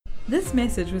This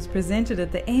message was presented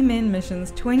at the Amen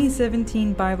Mission's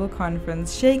 2017 Bible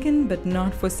Conference, Shaken but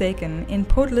Not Forsaken, in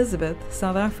Port Elizabeth,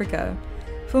 South Africa.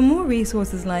 For more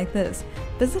resources like this,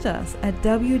 visit us at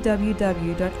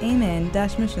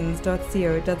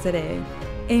www.amen-missions.co.za.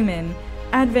 Amen.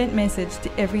 Advent message to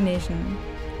every nation.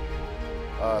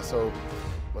 So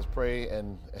let's pray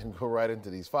and go right into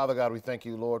these. Father God, we thank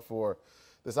you, Lord, for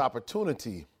this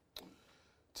opportunity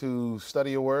to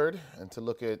study your word and to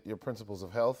look at your principles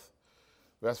of health.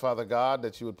 We ask, Father God,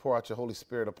 that you would pour out your Holy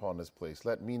Spirit upon this place.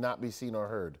 Let me not be seen or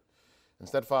heard.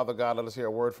 Instead, Father God, let us hear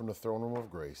a word from the throne room of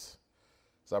grace.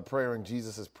 It's our prayer in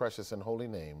Jesus' precious and holy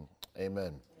name.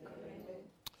 Amen.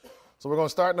 So we're going to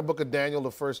start in the book of Daniel,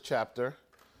 the first chapter.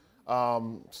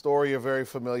 Story you're very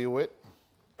familiar with.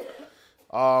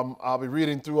 I'll be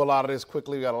reading through a lot of this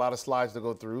quickly. We got a lot of slides to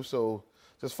go through, so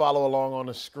just follow along on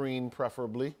the screen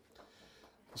preferably.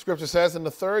 The scripture says, in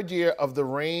the third year of the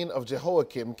reign of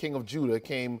Jehoiakim, king of Judah,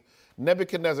 came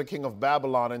Nebuchadnezzar, king of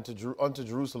Babylon, unto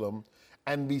Jerusalem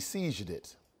and besieged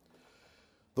it.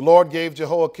 The Lord gave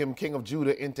Jehoiakim, king of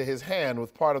Judah, into his hand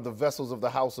with part of the vessels of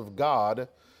the house of God,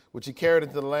 which he carried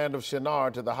into the land of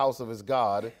Shinar to the house of his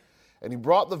God, and he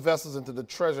brought the vessels into the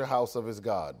treasure house of his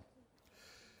God.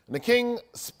 And the king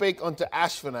spake unto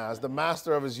Ashpenaz, the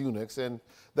master of his eunuchs, and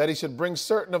that he should bring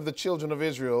certain of the children of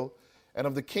Israel, and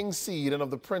of the king's seed, and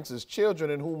of the princes, children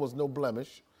in whom was no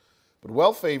blemish, but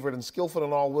well-favored and skillful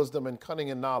in all wisdom and cunning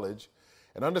and knowledge,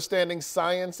 and understanding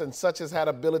science, and such as had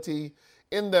ability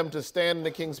in them to stand in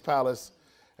the king's palace,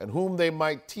 and whom they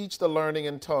might teach the learning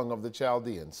and tongue of the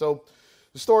Chaldeans. So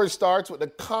the story starts with the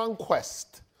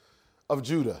conquest of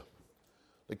Judah.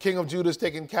 The king of Judah is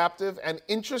taken captive, and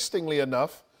interestingly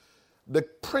enough, the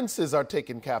princes are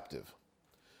taken captive.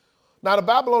 Now, the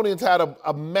Babylonians had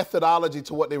a methodology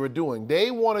to what they were doing. They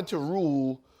wanted to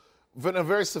rule in a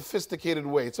very sophisticated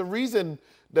way. It's a reason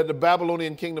that the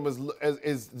Babylonian kingdom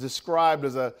is described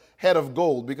as a head of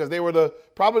gold, because they were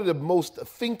probably the most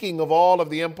thinking of all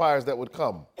of the empires that would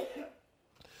come.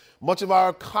 Much of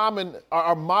our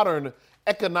modern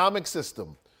economic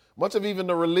system, much of even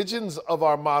the religions of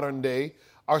our modern day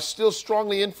are still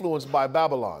strongly influenced by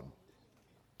Babylon.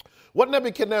 What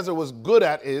Nebuchadnezzar was good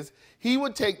at is he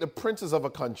would take the princes of a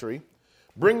country,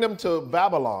 bring them to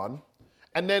Babylon,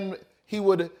 and then he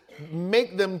would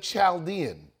make them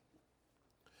Chaldean.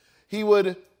 He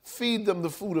would feed them the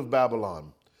food of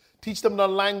Babylon, teach them the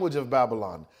language of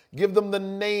Babylon, give them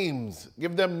names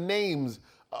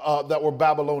that were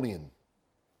Babylonian.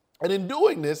 And in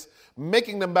doing this,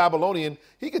 making them Babylonian,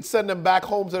 he could send them back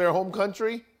home to their home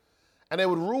country, and they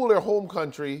would rule their home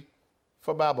country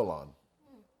for Babylon.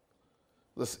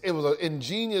 It was an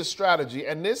ingenious strategy,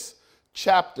 and this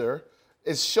chapter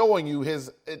is showing you his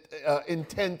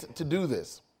intent to do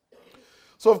this.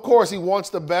 So, of course, he wants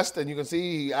the best, and you can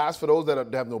see he asks for those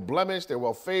that have no blemish. They're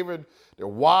well-favored, they're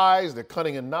wise, they're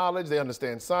cunning in knowledge, they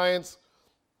understand science.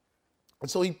 And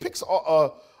so he picks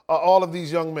all of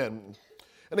these young men.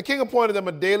 And the king appointed them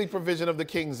a daily provision of the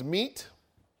king's meat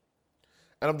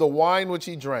and of the wine which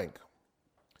he drank,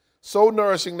 so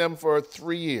nourishing them for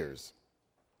 3 years,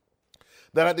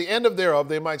 that at the end thereof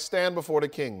they might stand before the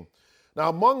king. Now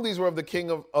among these were of the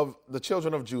king of the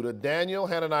children of Judah, Daniel,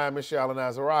 Hananiah, Mishael, and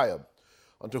Azariah,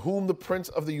 unto whom the prince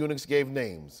of the eunuchs gave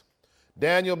names.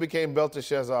 Daniel became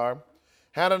Belteshazzar,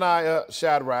 Hananiah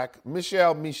Shadrach,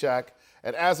 Mishael Meshach,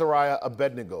 and Azariah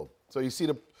Abednego. So you see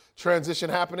the transition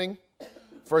happening.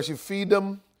 First you feed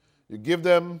them, you give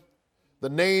them the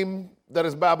name that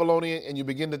is Babylonian, and you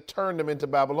begin to turn them into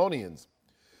Babylonians.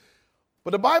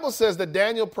 But the Bible says that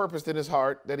Daniel purposed in his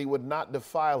heart that he would not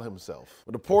defile himself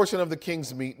with a portion of the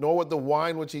king's meat, nor with the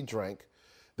wine which he drank.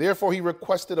 Therefore he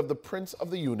requested of the prince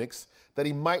of the eunuchs that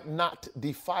he might not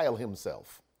defile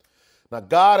himself. Now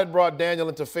God had brought Daniel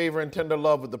into favor and tender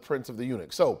love with the prince of the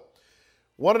eunuchs. So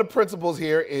one of the principles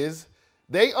here is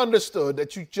they understood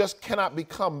that you just cannot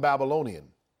become Babylonian.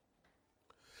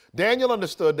 Daniel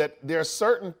understood that there are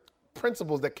certain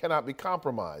principles that cannot be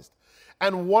compromised.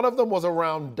 And one of them was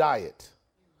around diet.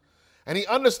 And he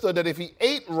understood that if he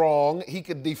ate wrong, he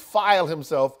could defile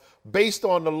himself based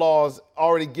on the laws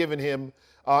already given him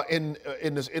in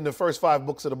the first 5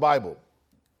 books of the Bible.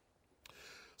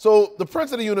 So the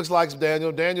prince of the eunuchs likes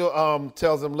Daniel. Daniel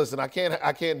tells him, listen, I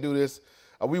can't do this.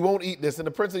 We won't eat this. And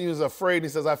the prince of the eunuchs is afraid. He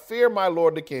says, I fear my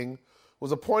lord the king, who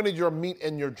has appointed your meat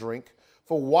and your drink.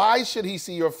 For why should he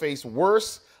see your face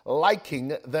worse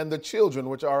liking than the children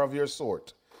which are of your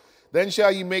sort? Then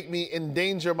shall you make me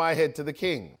endanger my head to the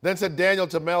king. Then said Daniel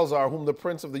to Melzar, whom the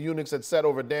prince of the eunuchs had set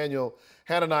over Daniel,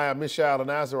 Hananiah, Mishael, and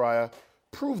Azariah,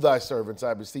 prove thy servants,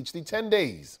 I beseech thee, 10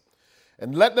 days,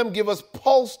 and let them give us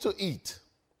pulse to eat,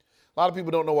 A lot of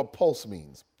people don't know what pulse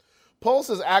means.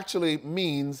 Pulses actually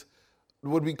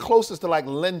would be closest to like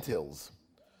lentils,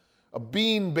 a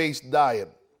bean-based diet.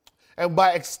 And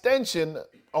by extension,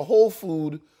 a whole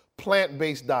food,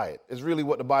 plant-based diet is really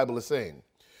what the Bible is saying.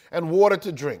 And water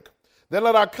to drink. Then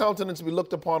let our countenance be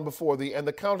looked upon before thee, and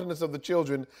the countenance of the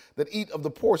children that eat of the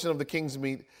portion of the king's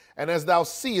meat, and as thou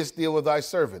seest, deal with thy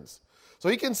servants. So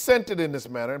he consented in this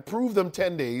manner, and proved them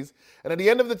 10 days. And at the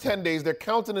end of the 10 days, their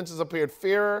countenances appeared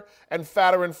fairer and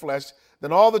fatter in flesh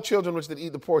than all the children which did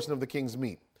eat the portion of the king's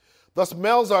meat. Thus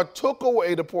Melzar took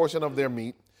away the portion of their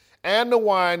meat, and the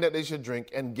wine that they should drink,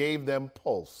 and gave them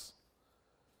pulse.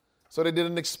 So they did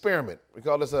an experiment. We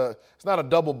call this it's not a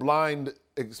double-blind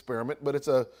experiment, but it's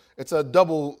a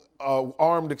double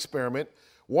armed experiment.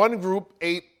 One group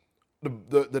ate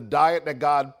the diet that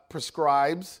God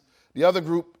prescribes. The other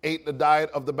group ate the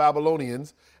diet of the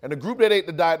Babylonians. And the group that ate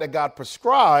the diet that God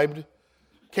prescribed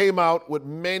came out with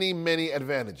many, many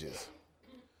advantages.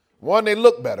 One, they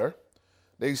looked better.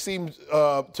 They seemed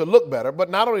to look better. But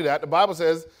not only that, the Bible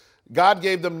says God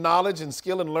gave them knowledge and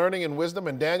skill and learning and wisdom,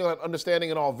 and Daniel had understanding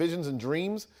in all visions and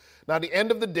dreams. Now, at the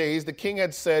end of the days, the king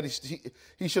had said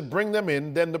he should bring them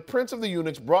in. Then the prince of the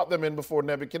eunuchs brought them in before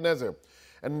Nebuchadnezzar.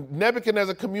 And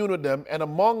Nebuchadnezzar communed with them, and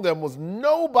among them was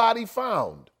nobody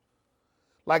found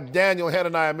like Daniel,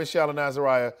 Hananiah, Mishael, and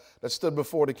Azariah that stood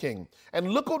before the king.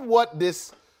 And look at what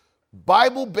this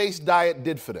Bible-based diet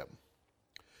did for them.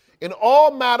 In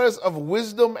all matters of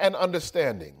wisdom and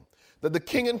understanding that the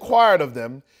king inquired of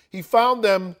them, he found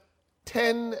them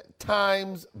 10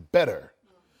 times better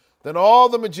than all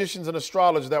the magicians and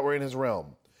astrologers that were in his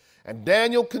realm. And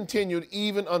Daniel continued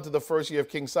even unto the first year of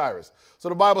King Cyrus. So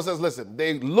the Bible says, listen,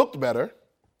 they looked better,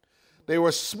 they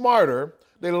were smarter,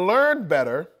 they learned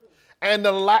better, and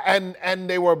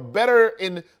they were better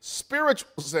in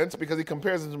spiritual sense, because he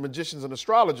compares them to magicians and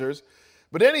astrologers.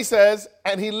 But then he says,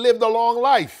 and he lived a long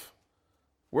life.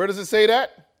 Where does it say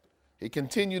that? He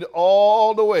continued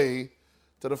all the way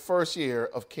to the first year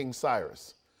of King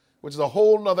Cyrus, which is a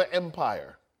whole nother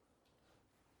empire.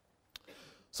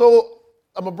 So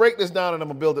I'm going to break this down and I'm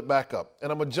going to build it back up.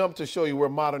 And I'm going to jump to show you where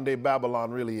modern day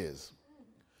Babylon really is.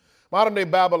 Modern day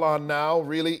Babylon now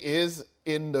really is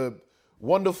in the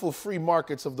wonderful free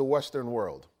markets of the Western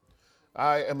world.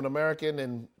 I am an American,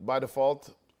 and by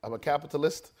default, I'm a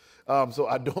capitalist. So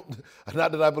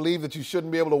not that I believe that you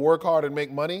shouldn't be able to work hard and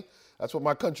make money. That's what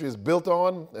my country is built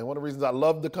on. And one of the reasons I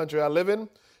love the country I live in,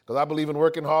 because I believe in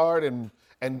working hard and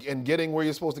getting where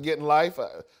you're supposed to get in life.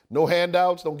 No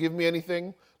handouts. Don't give me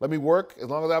anything. Let me work. As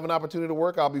long as I have an opportunity to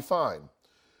work, I'll be fine.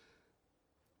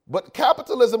 But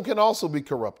capitalism can also be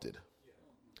corrupted.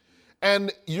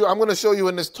 And I'm going to show you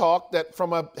in this talk that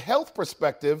from a health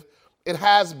perspective, it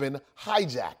has been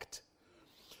hijacked.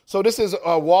 So this is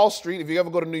Wall Street. If you ever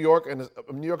go to New York, and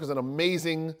New York is an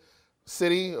amazing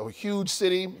city, a huge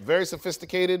city, very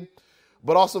sophisticated,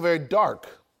 but also very dark.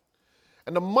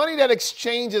 And the money that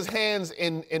exchanges hands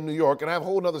in New York, and I have a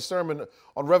whole other sermon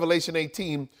on Revelation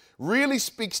 18, really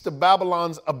speaks to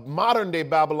modern day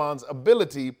Babylon's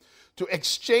ability to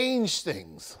exchange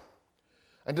things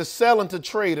and to sell and to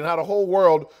trade, and how the whole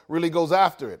world really goes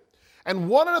after it. And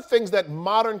one of the things that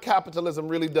modern capitalism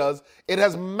really does, it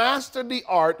has mastered the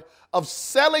art of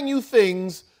selling you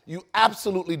things you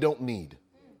absolutely don't need.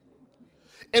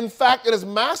 In fact, it has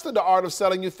mastered the art of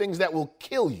selling you things that will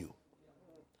kill you.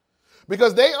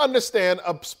 Because they understand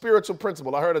a spiritual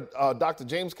principle. I heard Dr.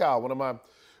 James Cowell,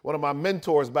 one of my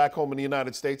mentors back home in the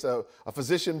United States, a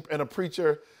physician and a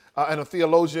preacher and a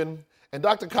theologian. And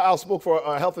Dr. Kyle spoke for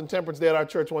Health and Temperance Day at our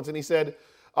church once, and he said,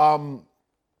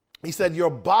 your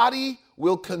body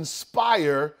will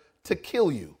conspire to kill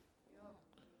you.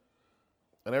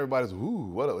 And everybody's, ooh,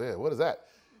 what is that?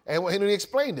 And when he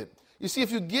explained it, you see,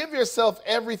 if you give yourself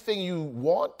everything you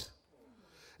want,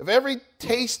 if every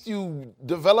taste you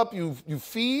develop, you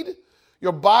feed,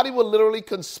 your body will literally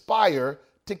conspire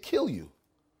to kill you.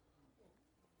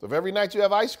 So if every night you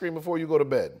have ice cream before you go to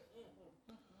bed,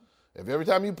 if every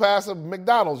time you pass a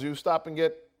McDonald's, you stop and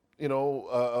get,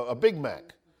 a Big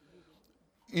Mac,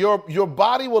 your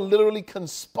body will literally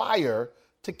conspire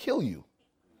to kill you.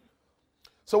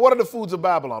 So what are the foods of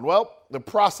Babylon? Well, the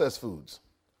processed foods.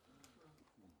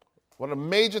 One of the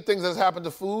major things that's happened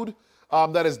to food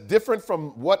that is different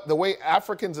from the way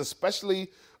Africans especially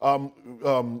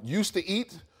used to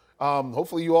eat.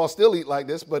 Hopefully you all still eat like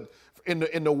this, but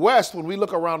in the West, when we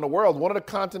look around the world, one of the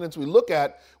continents we look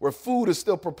at where food is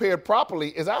still prepared properly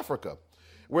is Africa,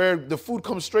 where the food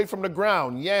comes straight from the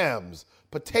ground, yams,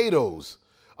 potatoes,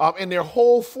 in their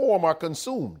whole form are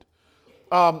consumed.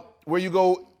 Where you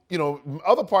go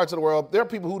other parts of the world, there are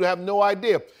people who have no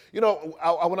idea. When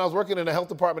I was working in the health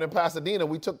department in Pasadena,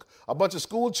 we took a bunch of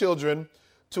school children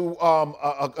to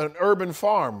an urban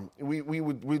farm. We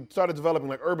started developing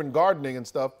like urban gardening and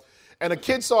stuff. And a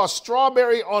kid saw a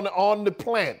strawberry on the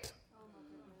plant.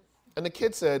 And the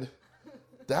kid said,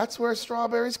 "That's where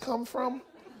strawberries come from?"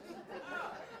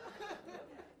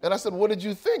 And I said, "What did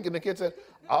you think?" And the kid said,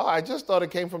 "Oh, I just thought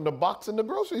it came from the box in the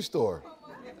grocery store."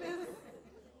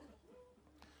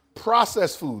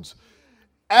 Processed foods.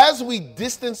 As we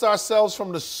distance ourselves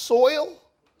from the soil,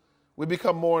 we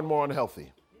become more and more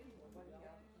unhealthy.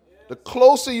 The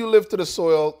closer you live to the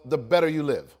soil, the better you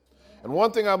live. And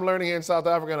one thing I'm learning here in South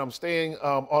Africa, and I'm staying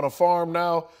on a farm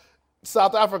now,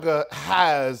 South Africa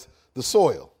has the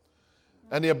soil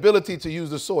and the ability to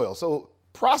use the soil. So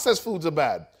processed foods are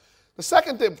bad. The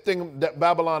second thing that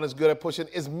Babylon is good at pushing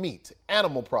is meat,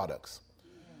 animal products.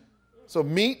 So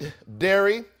meat,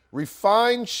 dairy,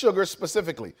 refined sugar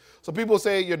specifically. So people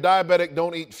say you're diabetic,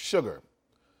 don't eat sugar.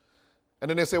 And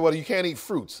then they say, well, you can't eat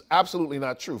fruits. Absolutely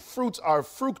not true. Fruits are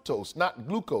fructose, not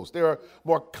glucose. They're a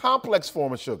more complex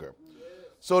form of sugar.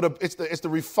 So it's the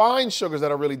refined sugars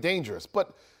that are really dangerous.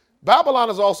 But Babylon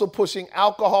is also pushing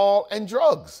alcohol and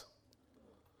drugs.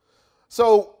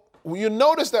 So you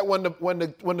notice that when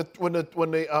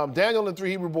the Daniel and 3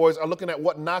 Hebrew boys are looking at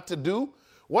what not to do,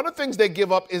 one of the things they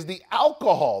give up is the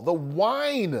alcohol, the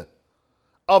wine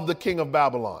of the king of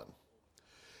Babylon.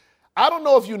 I don't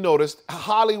know if you noticed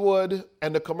Hollywood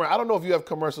and the commercial. I don't know if you have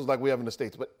commercials like we have in the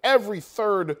States, but every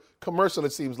third commercial,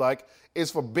 it seems like, is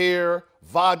for beer,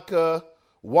 vodka,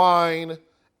 wine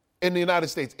in the United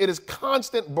States. It is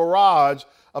constant barrage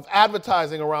of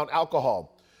advertising around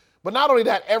alcohol. But not only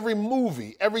that, every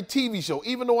movie, every TV show,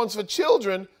 even the ones for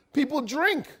children, people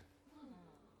drink.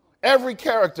 Every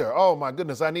character, oh my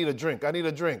goodness, I need a drink. I need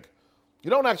a drink.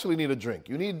 You don't actually need a drink.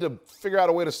 You need to figure out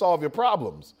a way to solve your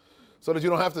problems so that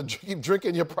you don't have to keep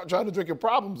trying to drink your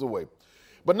problems away.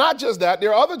 But not just that,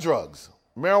 there are other drugs.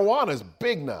 Marijuana is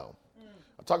big now.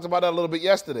 I talked about that a little bit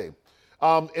yesterday.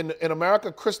 In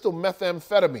America, crystal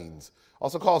methamphetamines,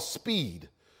 also called speed.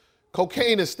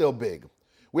 Cocaine is still big.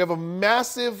 We have a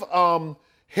massive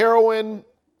heroin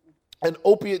and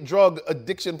opiate drug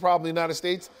addiction problem in the United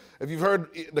States. If you've heard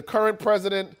the current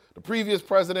president, the previous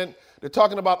president, they're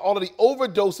talking about all of the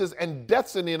overdoses and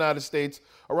deaths in the United States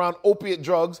around opiate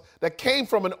drugs that came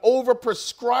from an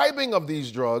overprescribing of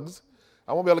these drugs.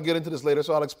 I won't be able to get into this later,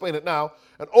 so I'll explain it now.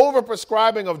 An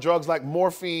overprescribing of drugs like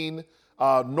morphine,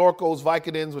 Norcos,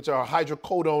 Vicodins, which are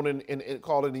hydrocodone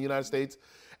called in the United States.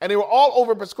 And they were all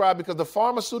overprescribed because the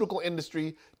pharmaceutical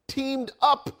industry teamed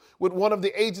up with one of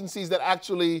the agencies that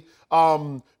actually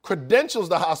credentials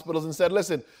the hospitals and said,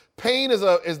 listen, pain is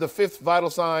the fifth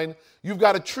vital sign. You've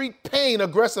got to treat pain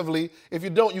aggressively. If you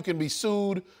don't, you can be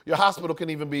sued. Your hospital can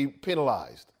even be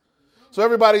penalized. So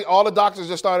all the doctors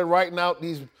just started writing out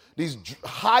these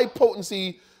high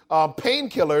potency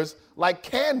painkillers like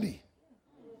candy.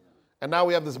 And now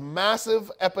we have this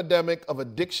massive epidemic of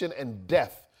addiction and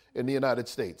death in the United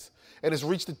States. And it's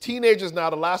reached the teenagers now.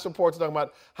 The last report's talking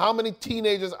about how many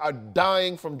teenagers are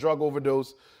dying from drug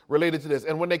overdose related to this.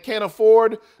 And when they can't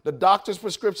afford the doctor's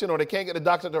prescription or they can't get the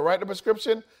doctor to write the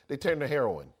prescription, they turn to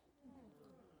heroin.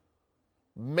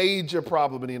 Major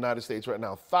problem in the United States right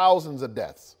now. Thousands of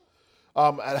deaths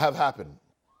have happened.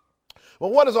 Well,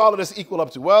 what does all of this equal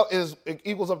up to? Well, it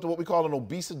equals up to what we call an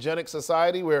obesogenic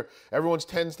society where everyone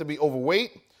tends to be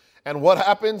overweight. And what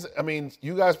happens? I mean,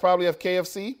 you guys probably have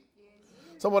KFC.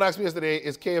 Someone asked me yesterday,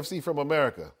 is KFC from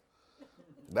America?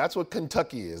 That's what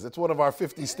Kentucky is. It's one of our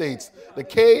 50 states. The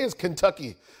K is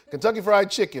Kentucky. Kentucky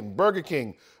Fried Chicken, Burger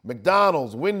King,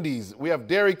 McDonald's, Wendy's. We have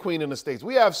Dairy Queen in the States.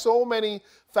 We have so many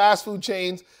fast food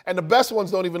chains, and the best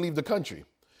ones don't even leave the country.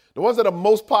 The ones that are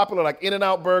most popular, like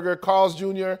In-N-Out Burger, Carl's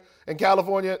Jr. in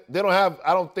California,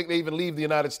 I don't think they even leave the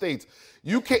United States.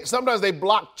 Sometimes they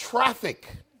block traffic.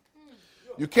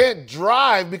 You can't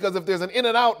drive because if there's an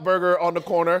In-N-Out Burger on the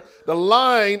corner, the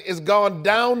line is gone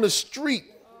down the street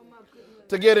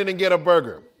to get in and get a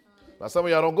burger. Now, some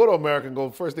of y'all don't go to America and go,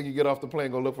 first thing you get off the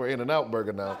plane, go look for an In-N-Out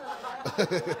Burger now.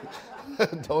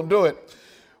 Don't do it.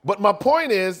 But my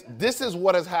point is, this is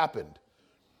what has happened.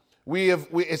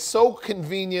 It's so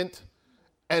convenient,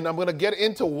 and I'm going to get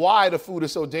into why the food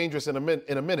is so dangerous in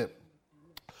a minute.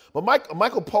 But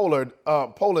Michael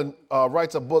Pollan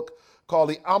writes a book called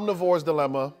The Omnivore's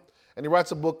Dilemma, and he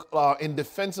writes a book in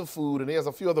defense of food, and he has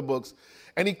a few other books.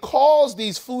 And he calls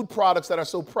these food products that are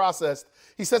so processed,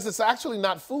 he says it's actually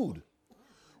not food.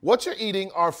 What you're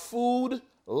eating are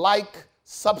food-like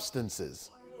substances.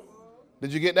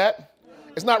 Did you get that?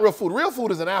 It's not real food. Real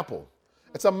food is an apple.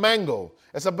 It's a mango.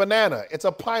 It's a banana. It's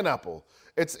a pineapple.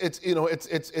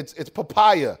 It's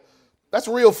papaya. That's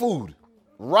real food.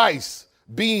 Rice,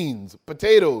 beans,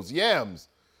 potatoes, yams.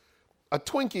 A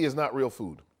Twinkie is not real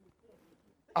food.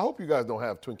 I hope you guys don't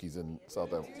have Twinkies in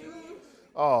South Africa.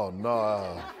 Oh,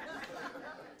 no.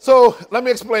 So let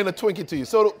me explain a Twinkie to you.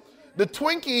 So the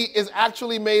Twinkie is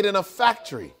actually made in a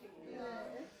factory.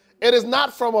 It is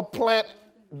not from a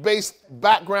plant-based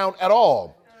background at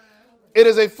all. It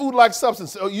is a food-like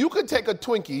substance. So you could take a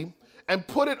Twinkie and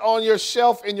put it on your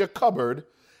shelf in your cupboard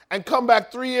and come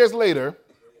back 3 years later,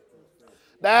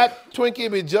 that Twinkie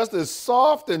would be just as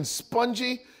soft and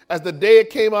spongy as the day it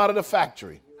came out of the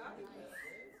factory.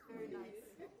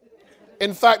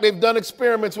 In fact, they've done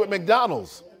experiments with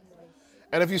McDonald's.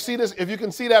 And if you see this, if you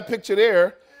can see that picture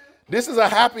there, this is a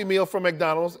Happy Meal from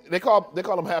McDonald's. They call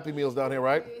them Happy Meals down here,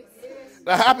 right?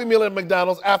 The Happy Meal at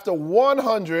McDonald's after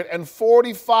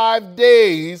 145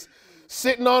 days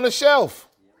sitting on the shelf.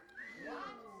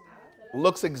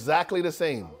 Looks exactly the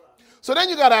same. So then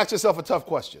you got to ask yourself a tough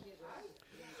question.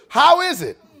 How is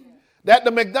it that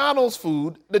the McDonald's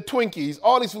food, the Twinkies,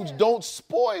 all these foods don't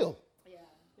spoil?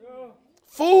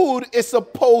 Food is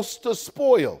supposed to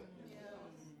spoil,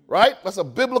 right? That's a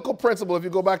biblical principle. If you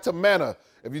go back to manna,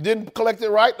 if you didn't collect it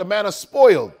right, the manna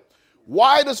spoiled.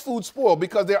 Why does food spoil?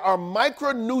 Because there are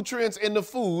micronutrients in the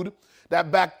food that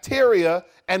bacteria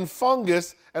and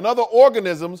fungus and other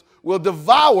organisms will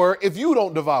devour if you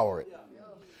don't devour it.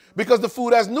 Because the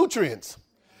food has nutrients.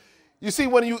 You see,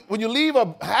 when you leave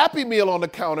a Happy Meal on the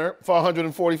counter for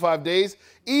 145 days,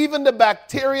 even the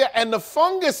bacteria and the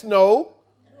fungus know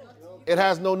it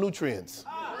has no nutrients.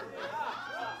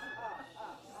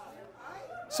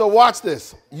 So watch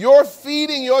this. You're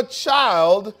feeding your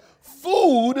child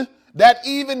food that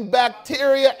even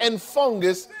bacteria and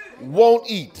fungus won't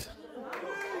eat.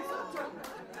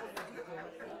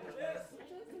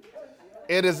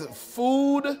 It is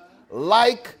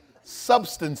food-like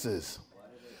substances.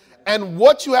 And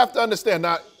what you have to understand,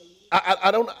 now,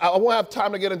 I won't have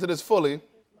time to get into this fully.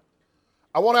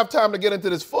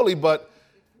 But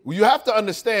you have to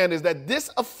understand is that this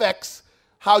affects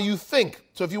how you think.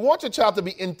 So if you want your child to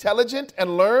be intelligent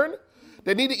and learn,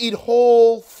 they need to eat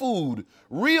whole food,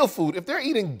 real food. If they're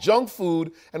eating junk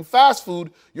food and fast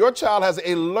food, your child has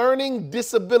a learning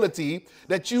disability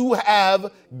that you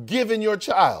have given your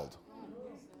child.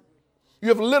 You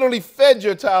have literally fed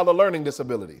your child a learning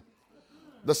disability.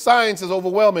 The science is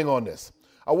overwhelming on this.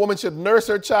 A woman should nurse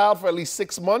her child for at least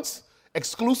 6 months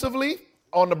exclusively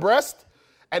on the breast,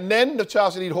 and then the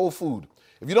child should eat whole food.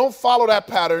 If you don't follow that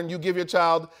pattern, you give your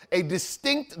child a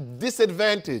distinct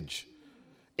disadvantage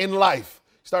in life.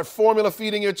 Start formula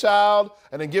feeding your child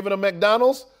and then giving them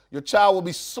McDonald's, your child will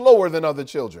be slower than other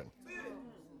children.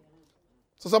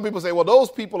 So some people say, well, those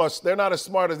people they're not as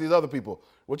smart as these other people.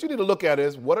 What you need to look at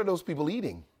is, what are those people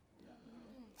eating?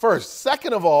 First.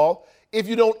 Second of all, if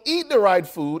you don't eat the right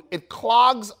food, it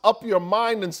clogs up your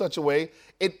mind in such a way,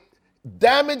 it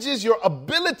damages your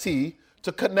ability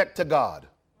to connect to God.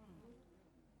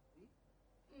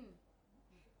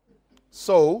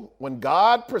 So when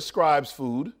God prescribes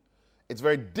food, it's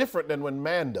very different than when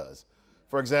man does.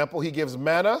 For example, he gives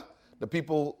manna, the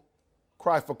people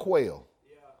cry for quail.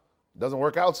 It doesn't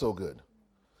work out so good.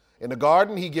 In the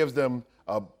garden, he gives them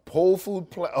a whole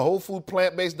food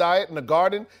plant-based diet in the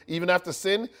garden. Even after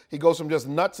sin, he goes from just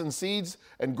nuts and seeds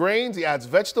and grains. He adds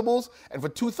vegetables. And for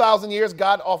 2,000 years,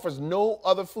 God offers no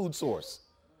other food source.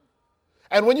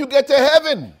 And when you get to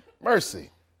heaven, mercy.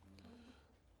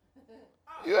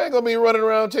 You ain't going to be running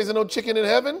around chasing no chicken in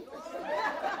heaven.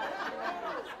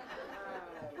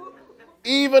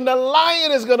 Even the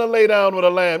lion is going to lay down with a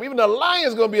lamb. Even the lion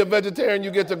is going to be a vegetarian.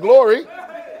 You get to glory.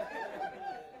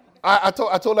 I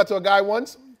told that to a guy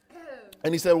once,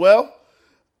 and he said, well,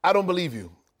 I don't believe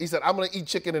you. He said, I'm going to eat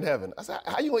chicken in heaven. I said,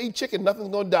 how you going to eat chicken? Nothing's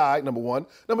going to die, number one.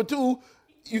 Number two,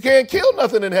 you can't kill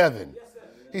nothing in heaven.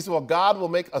 He said, well, God will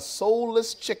make a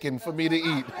soulless chicken for me to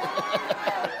eat.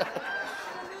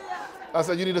 I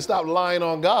said, you need to stop lying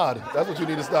on God. That's what you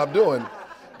need to stop doing.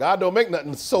 God don't make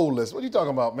nothing soulless. What are you talking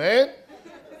about, man?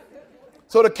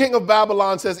 So the king of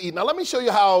Babylon says, eat. Now let me show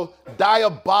you how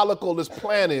diabolical this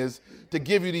plan is to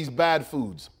give you these bad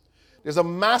foods. There's a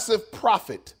massive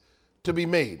profit to be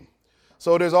made.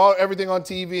 So there's everything on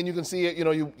TV, and you can see it. You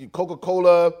know,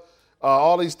 Coca-Cola,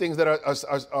 all these things that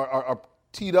are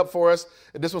teed up for us.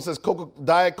 And this one says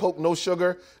Diet Coke, no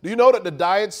sugar. Do you know that the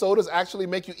diet sodas actually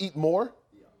make you eat more?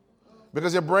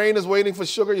 Because your brain is waiting for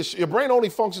sugar. Your brain only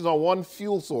functions on one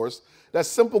fuel source. That's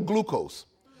simple glucose.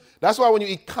 That's why when you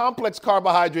eat complex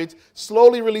carbohydrates,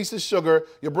 slowly releases sugar,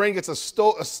 your brain gets a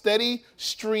steady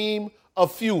stream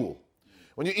of fuel.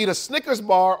 When you eat a Snickers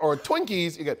bar or a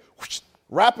Twinkies, you get whoosh,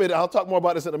 rapid, I'll talk more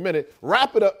about this in a minute,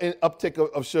 rapid uptick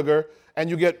of sugar, and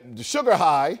you get the sugar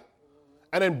high,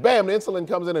 and then bam, the insulin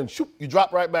comes in and shoop, you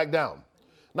drop right back down.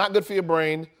 Not good for your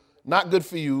brain, not good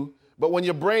for you. But when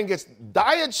your brain gets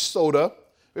diet soda,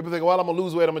 people think, well, I'm going to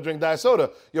lose weight, I'm going to drink diet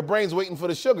soda. Your brain's waiting for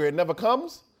the sugar. It never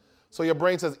comes. So your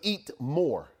brain says, eat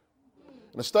more.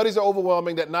 And the studies are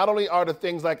overwhelming that not only are the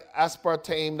things like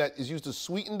aspartame that is used to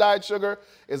sweeten diet sugar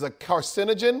is a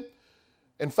carcinogen.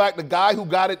 In fact, the guy who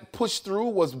got it pushed through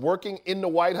was working in the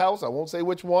White House. I won't say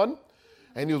which one.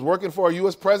 And he was working for a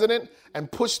U.S. president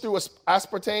and pushed through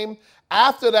aspartame.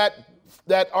 After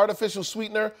that artificial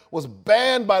sweetener was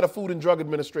banned by the Food and Drug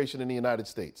Administration in the United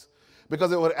States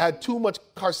because it had too much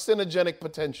carcinogenic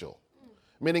potential,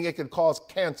 meaning it could cause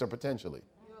cancer potentially.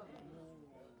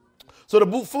 So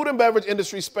the food and beverage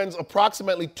industry spends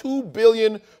approximately $2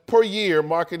 billion per year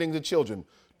marketing to children.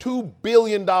 $2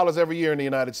 billion every year in the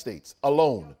United States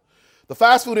alone. The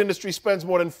fast food industry spends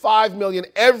more than $5 million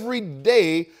every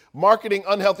day marketing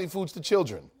unhealthy foods to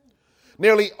children.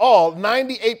 Nearly all,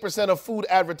 98% of food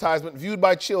advertisement viewed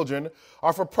by children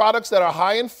are for products that are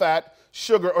high in fat,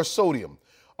 sugar, or sodium.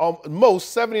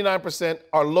 Most, 79%,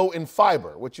 are low in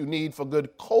fiber, which you need for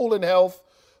good colon health,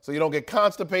 so you don't get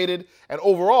constipated, and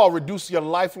overall reduce your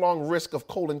lifelong risk of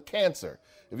colon cancer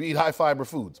if you eat high fiber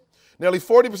foods. Nearly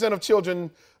 40% of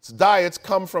children's diets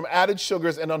come from added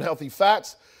sugars and unhealthy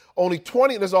fats. This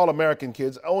is all American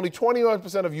kids, only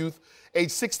 21% of youth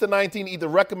aged 6 to 19 eat the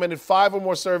recommended 5 or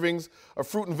more servings of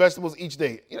fruit and vegetables each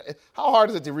day. You know, how hard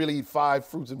is it to really eat 5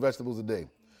 fruits and vegetables a day?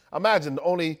 Imagine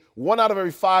only 1 out of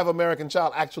every 5 American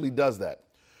child actually does that.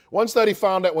 One study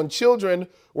found that when children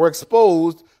were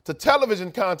exposed to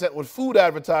television content with food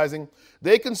advertising,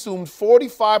 they consumed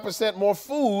 45% more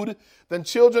food than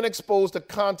children exposed to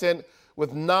content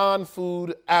with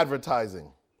non-food advertising.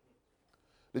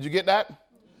 Did you get that?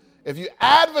 If you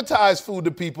advertise food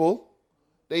to people,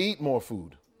 they eat more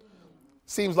food.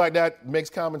 Seems like that makes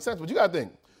common sense, but you got to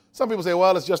think. Some people say,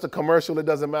 well, it's just a commercial, it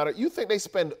doesn't matter. You think they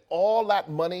spend all that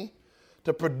money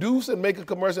to produce and make a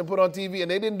commercial and put on TV, and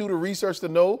they didn't do the research to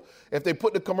know if they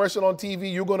put the commercial on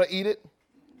TV, you're going to eat it?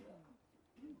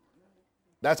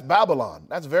 That's Babylon.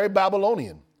 That's very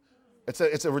Babylonian.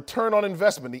 It's a return on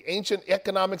investment, the ancient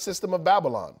economic system of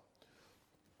Babylon.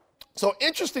 So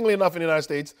interestingly enough, in the United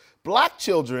States, black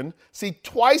children see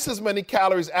twice as many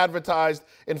calories advertised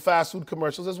in fast food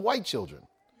commercials as white children.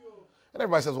 And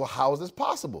everybody says, well, how is this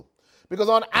possible? Because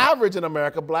on average in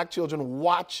America, black children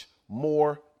watch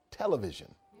more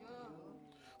television.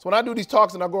 So when I do these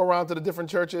talks and I go around to the different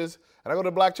churches and I go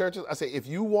to black churches, I say, if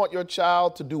you want your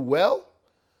child to do well,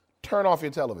 turn off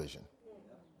your television.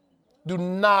 Do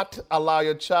not allow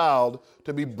your child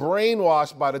to be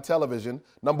brainwashed by the television,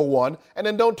 number one, and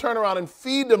then don't turn around and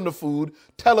feed them the food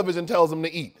television tells them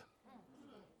to eat.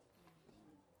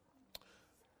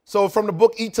 So from the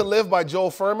book Eat to Live by Joel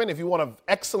Fuhrman, if you want an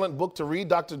excellent book to read,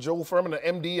 Dr. Joel Fuhrman,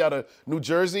 an MD out of New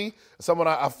Jersey, someone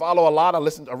I follow a lot,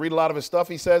 I read a lot of his stuff.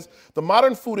 He says, the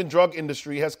modern food and drug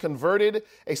industry has converted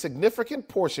a significant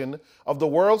portion of the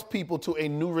world's people to a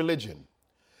new religion.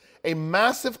 A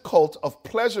massive cult of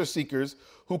pleasure seekers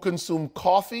who consume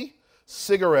coffee,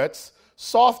 cigarettes,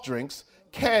 soft drinks,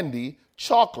 candy,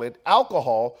 chocolate,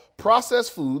 alcohol,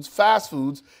 processed foods, fast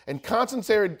foods, and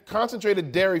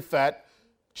concentrated dairy fat,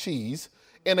 cheese,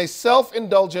 in a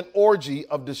self-indulgent orgy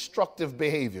of destructive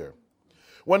behavior.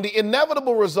 When the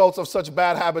inevitable results of such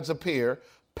bad habits appear,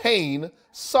 pain,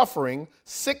 suffering,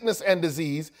 sickness, and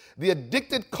disease, the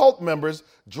addicted cult members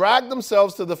drag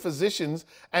themselves to the physicians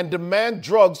and demand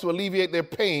drugs to alleviate their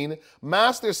pain,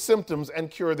 mask their symptoms,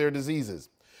 and cure their diseases.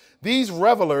 These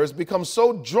revelers become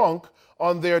so drunk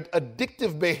on their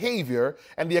addictive behavior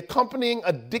and the accompanying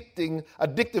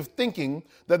addictive thinking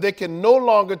that they can no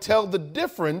longer tell the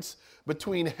difference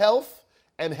between health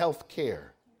and health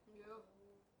care.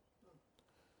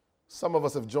 Some of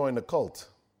us have joined the cult.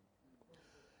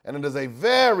 And it is a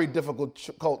very difficult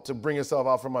cult to bring yourself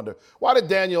out from under. Why did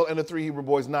Daniel and the 3 Hebrew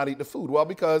boys not eat the food? Well,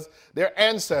 because their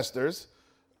ancestors,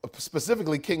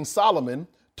 specifically King Solomon,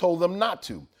 told them not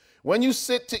to. When you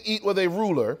sit to eat with a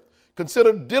ruler,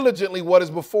 consider diligently what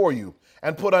is before you,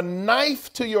 and put a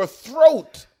knife to your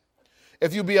throat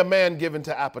if you be a man given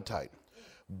to appetite.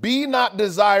 Be not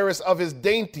desirous of his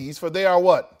dainties, for they are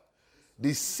what?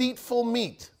 Deceitful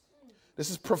meat.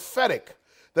 This is prophetic,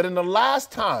 that in the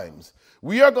last times,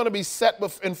 we are going to be set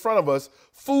in front of us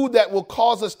food that will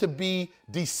cause us to be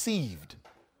deceived,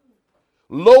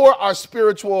 lower our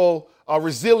spiritual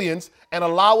resilience, and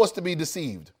allow us to be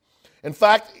deceived. In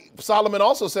fact, Solomon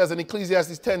also says in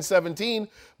Ecclesiastes 10:17,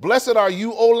 blessed are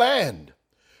you, O land,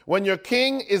 when your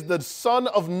king is the son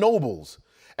of nobles,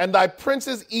 and thy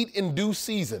princes eat in due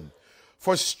season,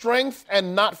 for strength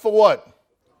and not for what?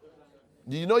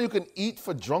 Do you know you can eat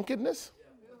for drunkenness?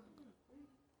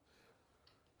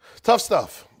 Tough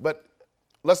stuff, but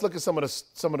let's look at some of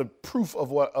the proof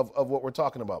of what we're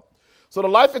talking about. So the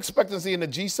life expectancy in the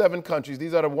G7 countries,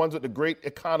 these are the ones with the great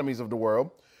economies of the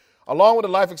world, along with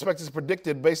the life expectancy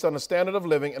predicted based on the standard of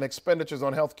living and expenditures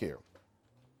on health care.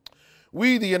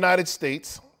 We, the United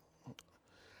States,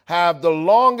 have the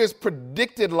longest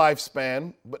predicted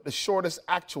lifespan, but the shortest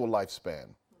actual lifespan.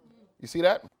 You see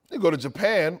that? You go to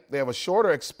Japan, they have a shorter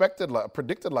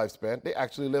predicted lifespan. They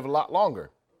actually live a lot longer.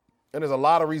 And there's a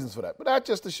lot of reasons for that. But that's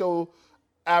just to show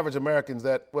average Americans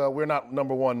that, well, we're not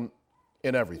number one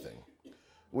in everything.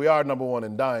 We are number one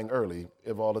in dying early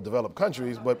of all the developed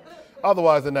countries, but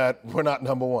otherwise than that, we're not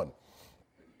number one.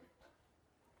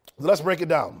 So let's break it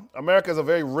down. America is a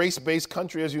very race-based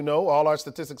country, as you know. All our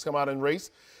statistics come out in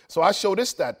race. So I show this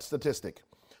statistic,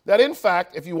 that in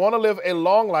fact, if you want to live a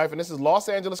long life, and this is Los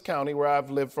Angeles County, where I've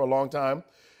lived for a long time,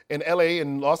 in LA,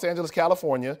 in Los Angeles,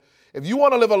 California, if you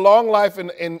want to live a long life,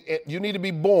 you need to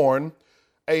be born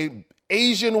an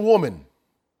Asian woman.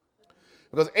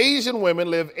 Because Asian women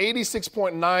live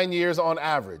 86.9 years on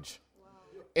average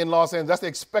in Los Angeles. That's the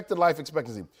expected life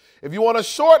expectancy. If you want a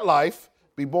short life,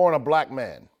 be born a black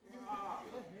man.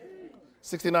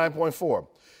 69.4.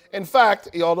 In fact,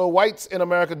 although whites in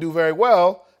America do very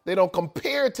well, they don't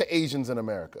compare to Asians in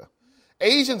America.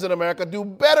 Asians in America do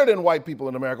better than white people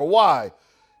in America. Why?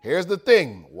 Here's the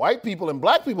thing. White people and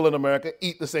black people in America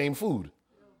eat the same food.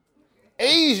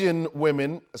 Asian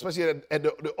women, especially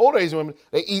the older Asian women,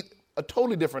 they eat a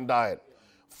totally different diet.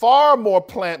 Far more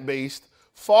plant-based,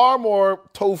 far more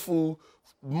tofu,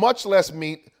 much less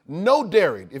meat, no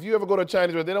dairy. If you ever go to a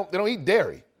Chinese restaurant, they don't eat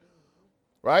dairy,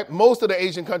 right? Most of the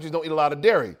Asian countries don't eat a lot of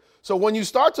dairy. So when you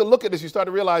start to look at this, you start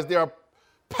to realize there are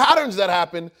patterns that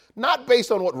happen not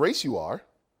based on what race you are,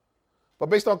 but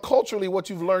based on culturally what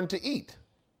you've learned to eat.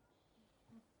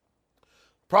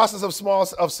 Process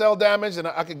of cell damage, and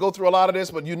I could go through a lot of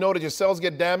this, but you know that your cells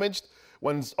get damaged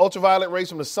when ultraviolet rays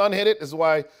from the sun hit it. This is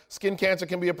why skin cancer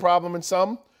can be a problem in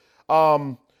some.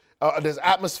 There's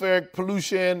atmospheric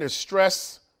pollution, there's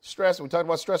stress. We talked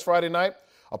about stress Friday night.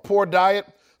 A poor diet.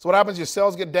 So what happens? Your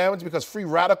cells get damaged because free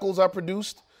radicals are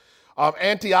produced.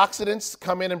 Antioxidants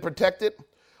come in and protect it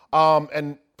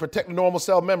and protect the normal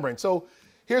cell membrane. So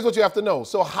here's what you have to know.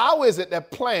 So how is it that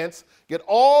plants get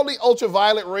all the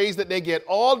ultraviolet rays that they get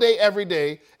all day, every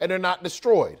day, and they're not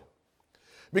destroyed?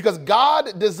 Because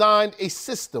God designed a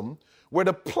system where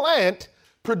the plant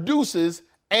produces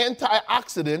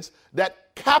antioxidants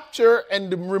that capture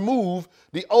and remove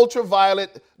the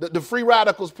ultraviolet, the free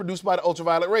radicals produced by the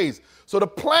ultraviolet rays. So the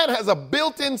plant has a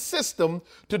built-in system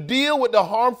to deal with the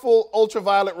harmful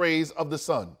ultraviolet rays of the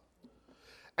sun.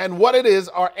 And what it is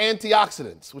are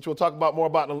antioxidants, which we'll talk about more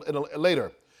about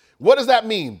later. What does that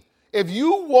mean? If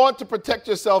you want to protect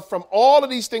yourself from all of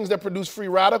these things that produce free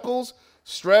radicals,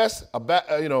 stress,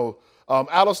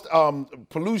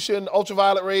 pollution,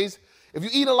 ultraviolet rays, if you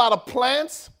eat a lot of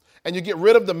plants and you get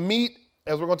rid of the meat,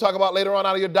 as we're going to talk about later on,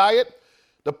 out of your diet,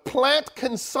 the plant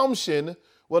consumption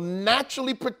will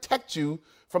naturally protect you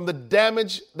from the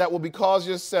damage that will be caused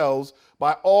your cells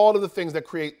by all of the things that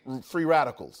create free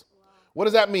radicals. What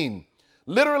does that mean?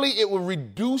 Literally, it will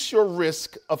reduce your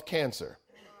risk of cancer.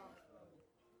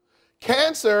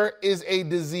 Cancer is a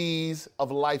disease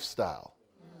of lifestyle.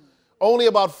 Only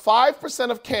about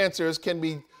 5% of cancers can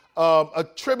be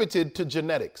attributed to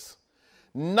genetics.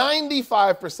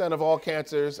 95% of all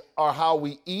cancers are how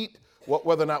we eat,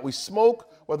 whether or not we smoke,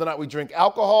 whether or not we drink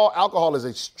alcohol. Alcohol is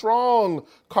a strong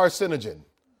carcinogen.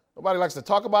 Nobody likes to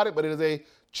talk about it, but it is a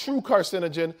true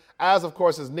carcinogen, as of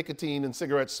course is nicotine and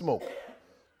cigarette smoke.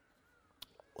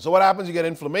 So what happens? You get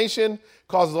inflammation,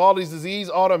 causes all these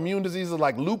diseases, autoimmune diseases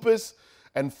like lupus,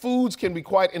 and foods can be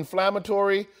quite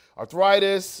inflammatory,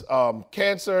 arthritis,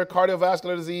 cancer,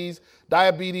 cardiovascular disease,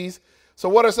 diabetes. So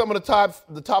what are some of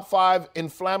the top 5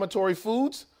 inflammatory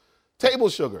foods? Table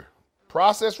sugar,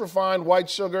 processed refined white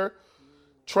sugar,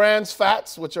 trans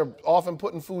fats, which are often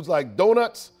put in foods like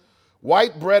donuts,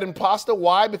 white bread and pasta.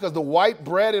 Why? Because the white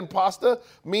bread and pasta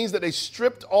means that they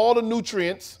stripped all the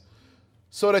nutrients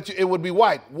so that it would be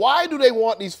white. Why do they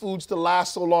want these foods to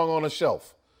last so long on a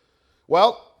shelf?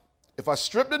 Well, if I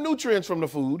strip the nutrients from the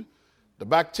food, the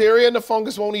bacteria and the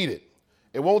fungus won't eat it.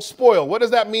 It won't spoil. What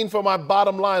does that mean for my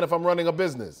bottom line if I'm running a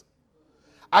business?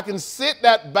 I can sit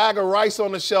that bag of rice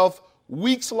on the shelf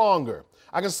weeks longer.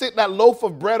 I can sit that loaf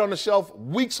of bread on the shelf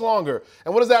weeks longer.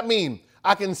 And what does that mean?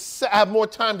 I can have more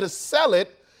time to sell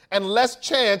it and less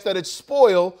chance that it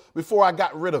spoil before I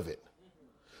got rid of it.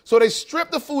 So they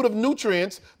strip the food of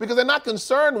nutrients because they're not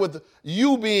concerned with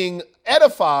you being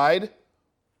edified.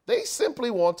 They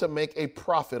simply want to make a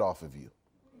profit off of you.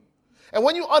 And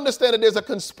when you understand that there's a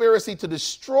conspiracy to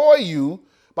destroy you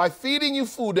by feeding you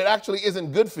food that actually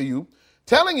isn't good for you,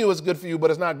 telling you it's good for you,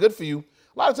 but it's not good for you,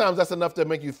 a lot of times that's enough to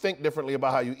make you think differently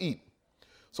about how you eat.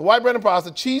 So white bread and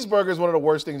pasta, cheeseburger is one of the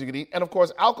worst things you can eat. And of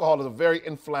course, alcohol is a very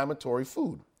inflammatory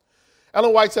food.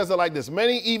 Ellen White says it like this: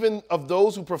 many even of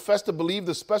those who profess to believe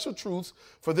the special truths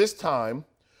for this time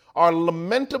are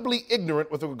lamentably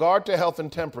ignorant with regard to health and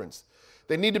temperance.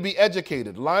 They need to be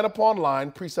educated, line upon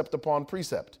line, precept upon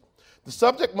precept. The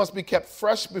subject must be kept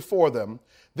fresh before them.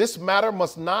 This matter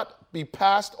must not be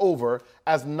passed over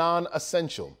as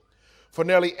non-essential. For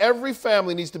nearly every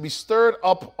family needs to be stirred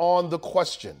up on the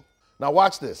question. Now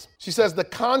watch this. She says the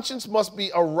conscience must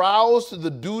be aroused to the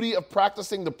duty of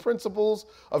practicing the principles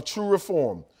of true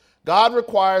reform. God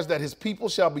requires that his people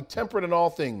shall be temperate in all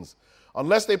things.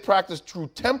 Unless they practice true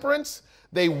temperance,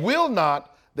 they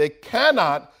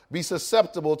cannot be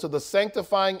susceptible to the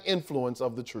sanctifying influence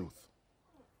of the truth.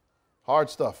 Hard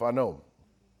stuff, I know.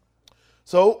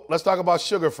 So let's talk about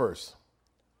sugar first.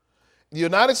 In the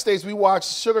United States, we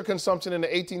watched sugar consumption in the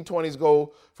 1820s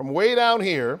go from way down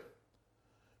here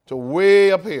to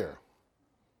way up here.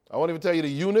 I won't even tell you the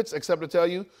units, except to tell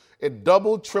you it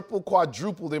doubled, tripled,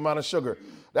 quadrupled the amount of sugar.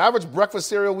 The average breakfast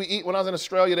cereal we eat, when I was in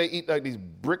Australia, they eat like these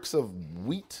bricks of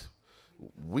wheat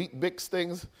Bix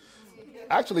things.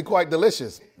 Actually quite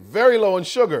delicious. Very low in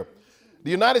sugar.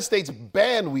 The United States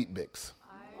banned wheat Bix.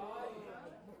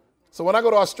 So when I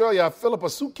go to Australia, I fill up a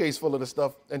suitcase full of this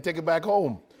stuff and take it back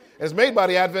home. It's made by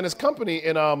the Adventist Company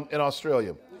in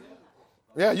Australia.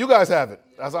 Yeah, you guys have it.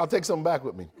 I'll take some back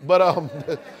with me. But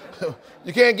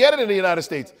you can't get it in the United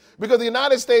States because the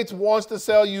United States wants to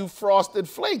sell you Frosted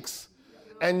Flakes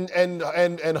and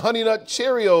Honey Nut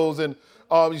Cheerios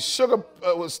and sugar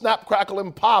Snap, Crackle,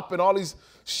 and Pop and all these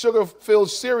sugar-filled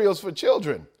cereals for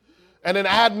children. And then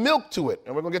add milk to it.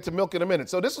 And we're going to get to milk in a minute.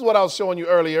 So this is what I was showing you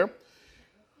earlier.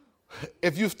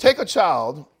 If you take a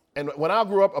child, and when I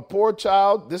grew up, a poor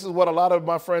child, this is what a lot of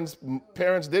my friends'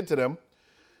 parents did to them.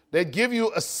 They'd give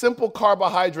you a simple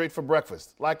carbohydrate for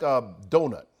breakfast, like a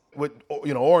donut with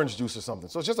orange juice or something.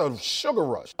 So it's just a sugar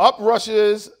rush. Up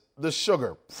rushes the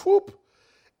sugar. Whoop.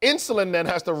 Insulin then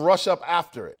has to rush up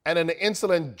after it. And then the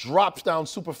insulin drops down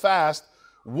super fast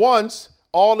once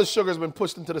all the sugar has been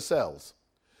pushed into the cells.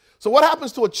 So what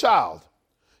happens to a child?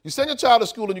 You send your child to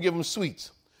school and you give them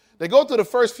sweets. They go through the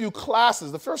first few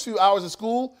classes, the first few hours of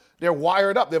school, they're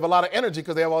wired up. They have a lot of energy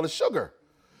because they have all the sugar.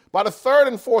 By the third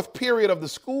and fourth period of the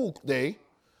school day,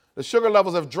 the sugar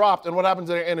levels have dropped, and what happens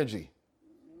to their energy?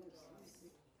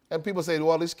 And people say,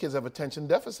 well, these kids have attention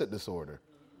deficit disorder.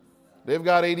 They've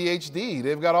got ADHD.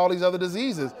 They've got all these other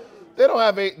diseases. They don't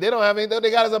have anything. They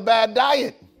got is a bad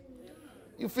diet.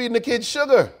 You're feeding the kids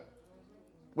sugar,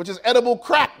 which is edible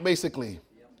crack, basically.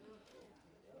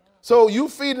 So you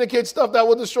feeding the kids stuff that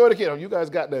will destroy the kid. Oh, you guys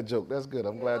got that joke. That's good.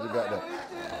 I'm glad you got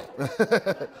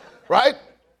that. Right?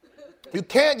 You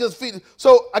can't just feed.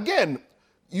 So again,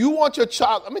 you want your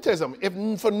child, let me tell you something.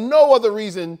 If for no other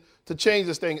reason to change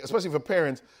this thing, especially for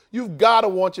parents, you've got to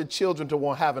want your children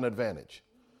to have an advantage.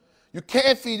 You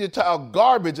can't feed your child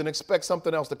garbage and expect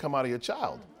something else to come out of your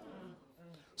child.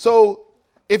 So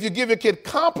if you give your kid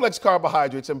complex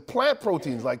carbohydrates and plant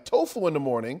proteins like tofu in the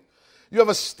morning, you have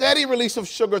a steady release of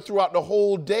sugar throughout the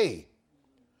whole day.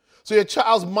 So your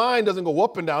child's mind doesn't go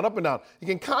up and down, up and down. He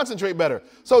can concentrate better.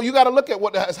 So you got to look at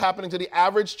what is happening to the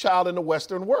average child in the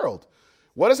Western world.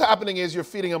 What is happening is you're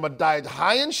feeding them a diet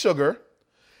high in sugar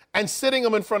and sitting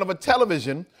them in front of a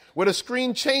television where the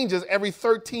screen changes every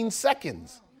 13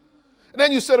 seconds. And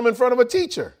then you sit them in front of a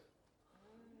teacher.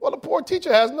 Well, the poor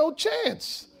teacher has no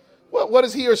chance. What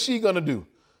is he or she going to do?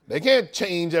 They can't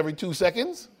change every 2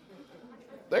 seconds.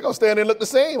 They're going to stand there and look the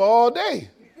same all day.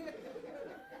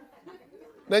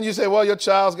 Then you say, well, your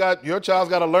child's got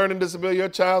a learning disability, your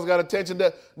child's got attention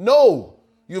deficit. No,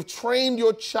 you've trained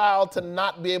your child to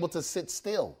not be able to sit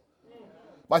still.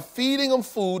 By feeding them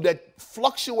food that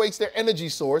fluctuates their energy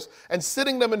source and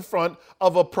sitting them in front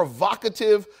of a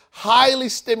provocative, highly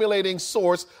stimulating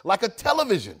source like a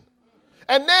television.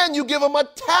 And then you give them a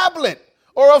tablet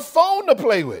or a phone to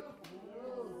play with.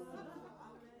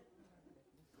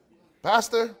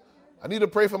 Pastor, I need to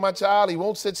pray for my child. He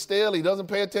won't sit still. He doesn't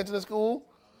pay attention to school.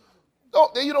 No,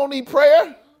 you don't need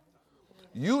prayer.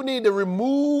 You need to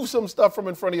remove some stuff from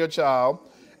in front of your child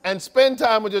and spend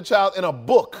time with your child in a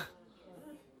book.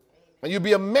 And you'd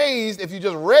be amazed if you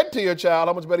just read to your child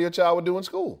how much better your child would do in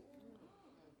school.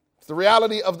 It's the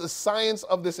reality of the science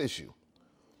of this issue.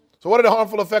 So what are the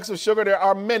harmful effects of sugar? There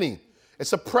are many. It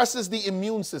suppresses the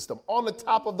immune system. On the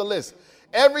top of the list.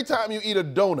 Every time you eat a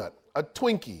donut, a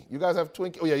Twinkie. You guys have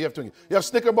Twinkie? Oh, yeah, you have Twinkie. You have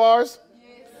Snicker bars?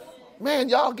 Yes. Man,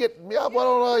 y'all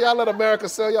let America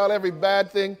sell y'all every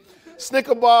bad thing.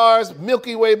 Snicker bars,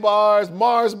 Milky Way bars,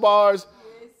 Mars bars.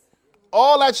 Yes.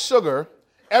 All that sugar,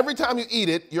 every time you eat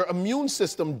it, your immune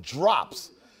system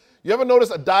drops. You ever notice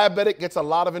a diabetic gets a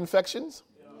lot of infections?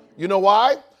 You know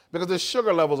why? Because their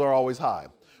sugar levels are always high,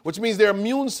 which means their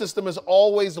immune system is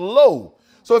always low.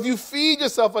 So if you feed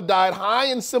yourself a diet high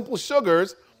in simple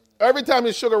sugars, every time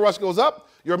your sugar rush goes up,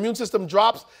 your immune system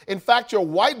drops. In fact, your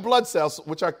white blood cells,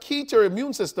 which are key to your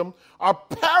immune system, are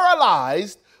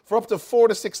paralyzed for up to 4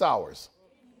 to 6 hours.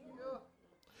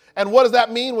 And what does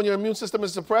that mean? When your immune system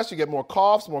is suppressed, you get more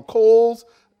coughs, more colds,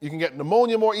 you can get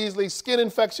pneumonia more easily, skin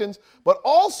infections. But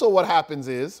also what happens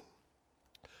is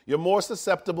you're more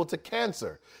susceptible to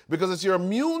cancer because it's your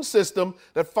immune system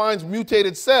that finds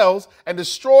mutated cells and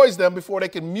destroys them before they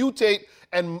can mutate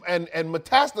and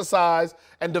metastasize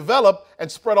and develop and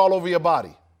spread all over your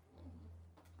body.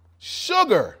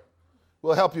 Sugar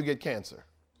will help you get cancer.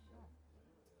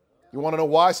 You want to know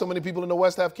why so many people in the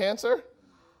West have cancer?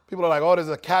 People are like, oh, there's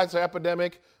a cancer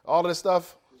epidemic, all this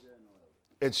stuff.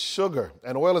 It's sugar.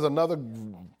 And oil is another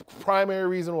primary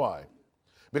reason why.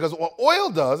 Because what oil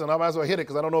does, and I might as well hit it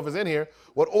because I don't know if it's in here,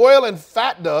 what oil and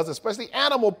fat does, especially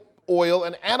animal oil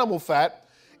and animal fat,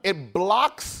 it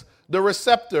blocks the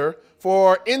receptor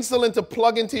for insulin to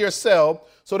plug into your cell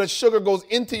so that sugar goes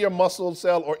into your muscle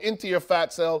cell or into your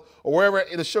fat cell or wherever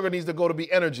the sugar needs to go to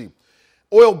be energy.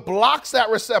 Oil blocks that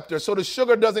receptor so the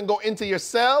sugar doesn't go into your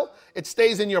cell, it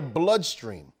stays in your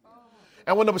bloodstream.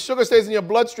 And when the sugar stays in your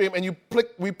bloodstream and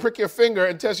we prick your finger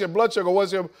and test your blood sugar,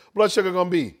 what's your blood sugar going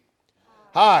to be?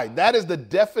 High. That is the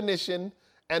definition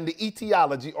and the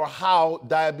etiology or how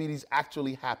diabetes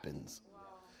actually happens.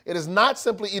 It is not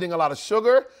simply eating a lot of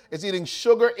sugar. It's eating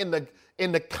sugar in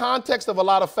the context of a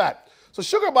lot of fat. So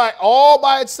sugar all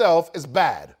by itself is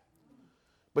bad.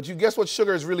 But you guess what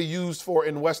sugar is really used for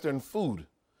in Western food?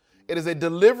 It is a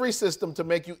delivery system to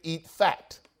make you eat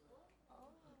fat.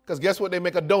 Because guess what they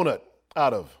make a donut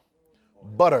out of?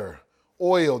 Butter,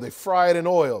 oil. They fry it in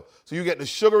oil. So you get the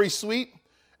sugary sweet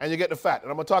and you get the fat.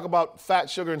 And I'm going to talk about fat,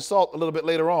 sugar, and salt a little bit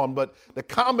later on, but the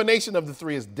combination of the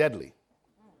three is deadly.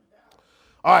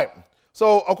 All right.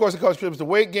 So, of course, it contributes to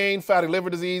weight gain, fatty liver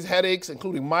disease, headaches,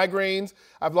 including migraines.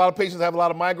 I have a lot of patients that have a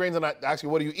lot of migraines, and I ask you,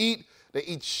 what do you eat? They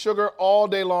eat sugar all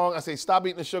day long. I say, stop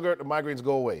eating the sugar. The migraines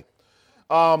go away.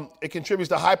 It contributes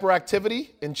to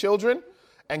hyperactivity in children,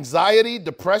 anxiety,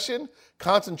 depression,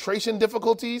 concentration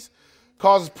difficulties,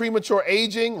 causes premature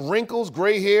aging, wrinkles,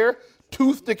 gray hair,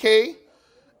 tooth decay,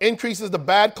 increases the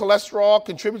bad cholesterol,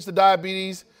 contributes to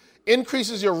diabetes,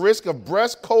 increases your risk of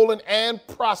breast, colon, and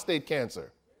prostate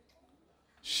cancer.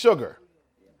 Sugar.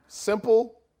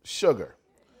 Simple sugar.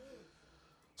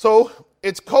 So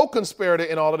its co-conspirator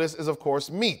in all of this is, of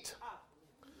course, meat.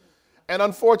 And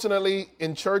unfortunately,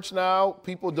 in church now,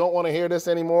 people don't want to hear this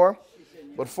anymore.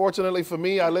 But fortunately for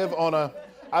me, I live on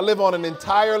an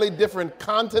entirely different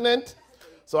continent.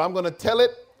 So I'm going to tell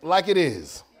it like it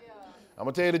is. I'm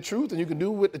going to tell you the truth, and you can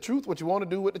do with the truth what you want to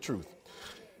do with the truth.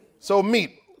 So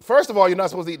meat. First of all, you're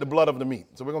not supposed to eat the blood of the meat.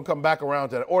 So we're going to come back around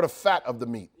to that. Or the fat of the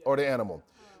meat or the animal.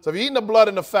 So if you're eating the blood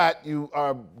and the fat, you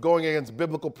are going against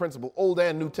biblical principle, Old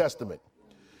and New Testament.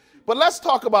 But let's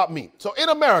talk about meat. So in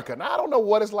America, now I don't know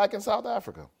what it's like in South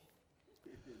Africa.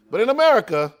 But in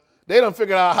America, they done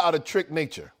figured out how to trick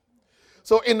nature.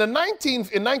 So in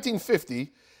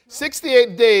 1950,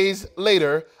 68 days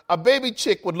later, a baby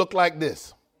chick would look like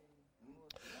this.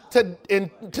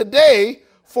 Today,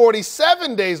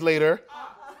 47 days later,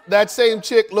 that same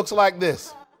chick looks like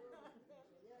this.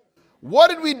 What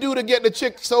did we do to get the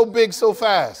chick so big so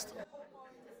fast?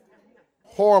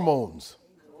 Hormones.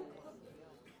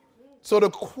 So the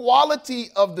quality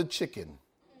of the chicken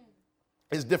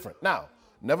is different. Now,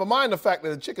 never mind the fact that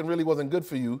the chicken really wasn't good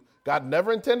for you. God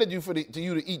never intended you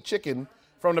to eat chicken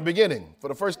from the beginning. For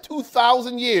the first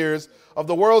 2,000 years of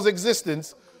the world's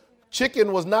existence,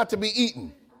 chicken was not to be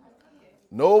eaten.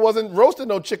 Noah wasn't roasting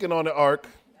no chicken on the ark.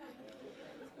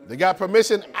 They got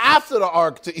permission after the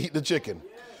ark to eat the chicken,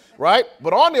 right?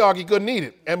 But on the ark, he couldn't eat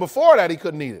it. And before that, he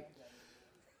couldn't eat it.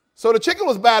 So the chicken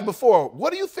was bad before.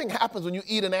 What do you think happens when you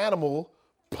eat an animal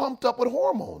pumped up with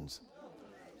hormones?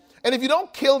 And if you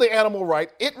don't kill the animal right,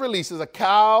 it releases a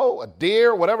cow, a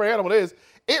deer, whatever animal it is,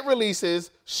 it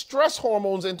releases stress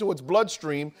hormones into its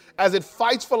bloodstream as it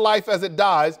fights for life as it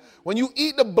dies. When you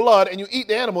eat the blood and you eat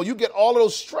the animal, you get all of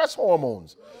those stress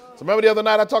hormones. So remember the other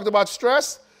night I talked about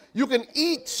stress? You can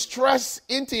eat stress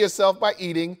into yourself by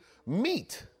eating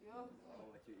meat.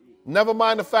 Never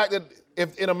mind the fact that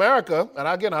if in America, and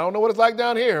again, I don't know what it's like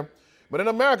down here, but in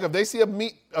America, if they see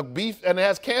a beef and it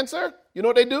has cancer, you know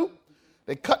what they do?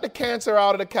 They cut the cancer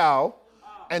out of the cow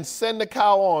and send the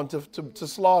cow on to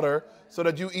slaughter so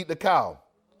that you eat the cow.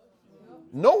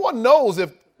 No one knows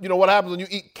if, what happens when you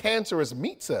eat cancerous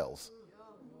meat cells.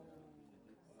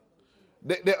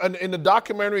 In the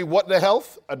documentary, What the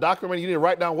Health, a documentary, you need to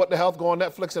write down What the Health, go on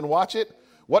Netflix and watch it.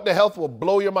 What the Health will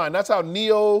blow your mind. That's how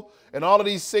Neo and all of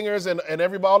these singers and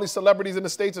everybody, all these celebrities in the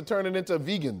States are turning into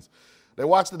vegans. They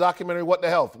watch the documentary, What the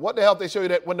Health. What the Health, they show you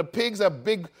that when the pigs have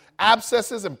big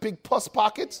abscesses and big pus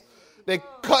pockets, they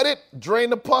cut it, drain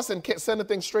the pus, and send the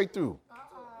thing straight through.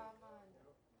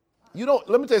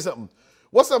 Let me tell you something.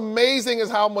 What's amazing is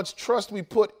how much trust we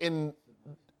put in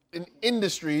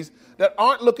industries that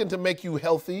aren't looking to make you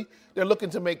healthy. They're looking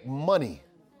to make money.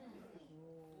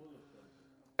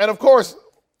 And of course,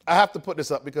 I have to put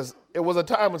this up because it was a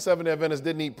time when Seventh-day Adventists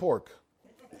didn't eat pork.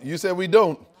 You said we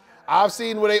don't. I've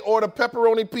seen where they order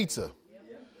pepperoni pizza.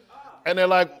 And they're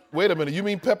like, wait a minute, you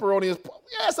mean pepperoni is pork?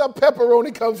 Yes, a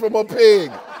pepperoni comes from a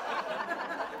pig.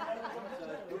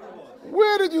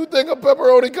 Where did you think a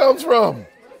pepperoni comes from?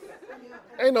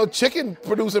 Ain't no chicken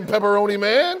producing pepperoni,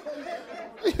 man.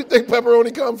 Where do you think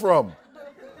pepperoni come from?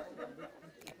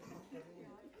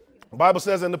 The Bible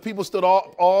says, and the people stood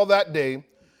all that day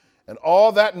and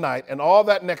all that night and all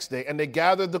that next day, and they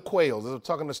gathered the quails. This is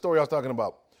the story I was talking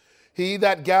about. He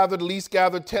that gathered least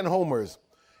gathered 10 homers,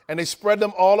 and they spread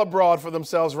them all abroad for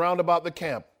themselves round about the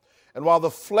camp. And while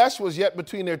the flesh was yet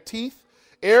between their teeth,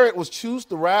 ere it was choosed,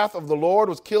 the wrath of the Lord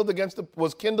was kindled against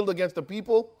the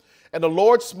people, and the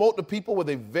Lord smote the people with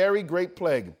a very great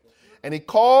plague. And he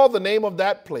called the name of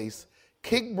that place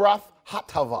Kibroth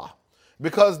Hattaavah,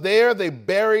 because there they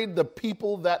buried the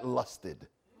people that lusted.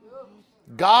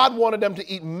 God wanted them to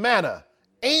eat manna,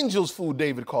 angels' food,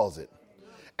 David calls it.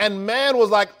 And man was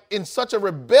like in such a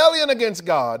rebellion against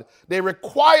God, they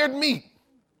required meat.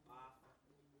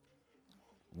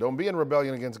 Don't be in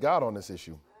rebellion against God on this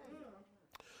issue.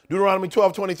 Deuteronomy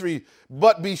 12:23,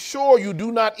 but be sure you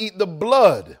do not eat the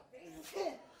blood,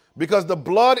 because the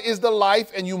blood is the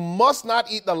life, and you must not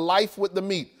eat the life with the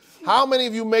meat. How many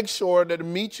of you make sure that the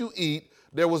meat you eat,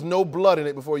 there was no blood in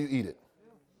it before you eat it?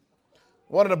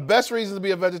 One of the best reasons to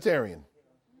be a vegetarian.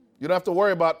 You don't have to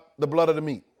worry about the blood of the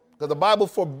meat, because the Bible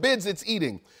forbids its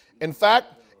eating. In fact,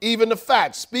 even the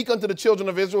fat, speak unto the children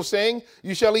of Israel, saying,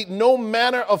 you shall eat no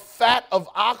manner of fat of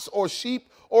ox or sheep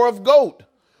or of goat.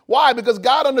 Why? Because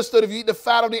God understood if you eat the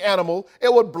fat of the animal,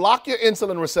 it would block your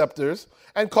insulin receptors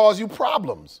and cause you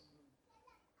problems.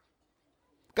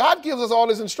 God gives us all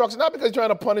this instruction, not because he's trying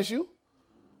to punish you.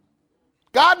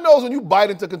 God knows when you bite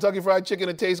into Kentucky Fried Chicken,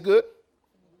 it tastes good.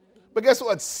 But guess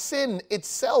what? Sin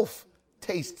itself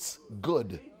tastes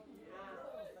good.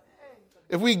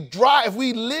 If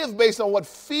we live based on what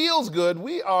feels good,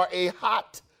 we are a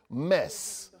hot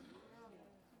mess.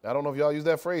 I don't know if y'all use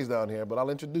that phrase down here, but I'll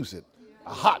introduce it.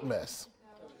 A hot mess.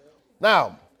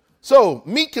 Now, so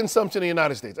meat consumption in the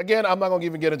United States. Again, I'm not going to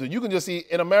even get into it. You can just see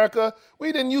in America,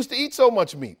 we didn't used to eat so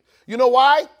much meat. You know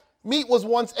why? Meat was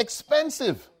once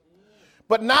expensive.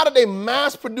 But now that they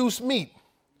mass produce meat,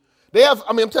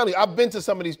 I'm telling you, I've been to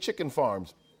some of these chicken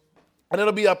farms, and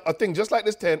it'll be a thing just like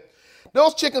this tent.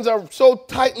 Those chickens are so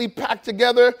tightly packed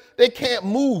together, they can't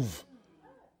move.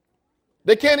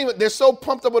 They're so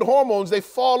pumped up with hormones, they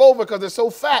fall over because they're so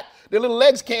fat, their little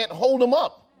legs can't hold them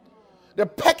up. They're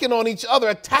pecking on each other,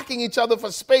 attacking each other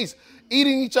for space,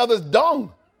 eating each other's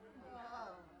dung.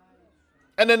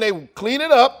 And then they clean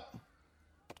it up,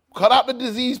 cut out the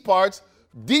diseased parts,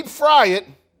 deep fry it,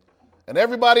 and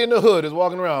everybody in the hood is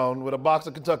walking around with a box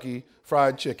of Kentucky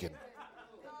Fried Chicken.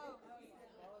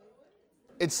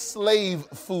 It's slave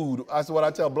food. That's what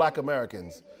I tell black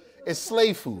Americans. It's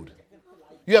slave food.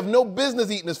 You have no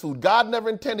business eating this food. God never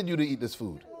intended you to eat this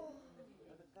food.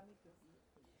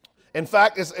 In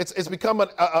fact, it's become an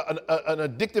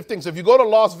addictive thing. So if you go to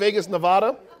Las Vegas,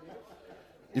 Nevada,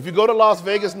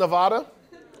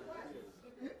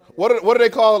 what do they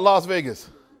call Las Vegas?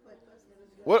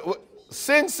 What?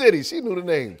 Sin City. She knew the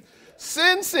name.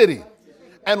 Sin City.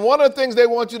 And one of the things they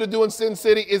want you to do in Sin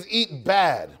City is eat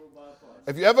bad.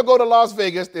 If you ever go to Las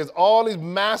Vegas, there's all these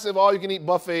massive all-you-can-eat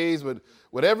buffets with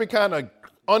every kind of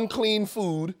unclean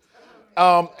food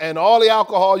and all the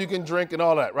alcohol you can drink and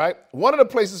all that, right? One of the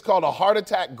places is called a Heart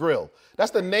Attack Grill.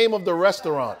 That's the name of the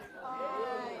restaurant.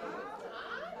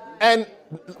 And,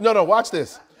 no, watch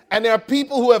this. And there are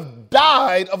people who have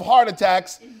died of heart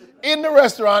attacks in the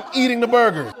restaurant eating the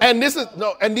burgers. And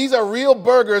these are real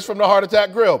burgers from the Heart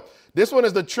Attack Grill. This one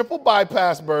is the triple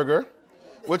bypass burger,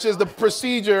 which is the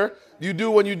procedure you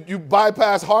do when you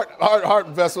bypass heart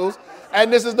vessels.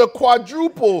 And this is the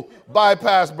quadruple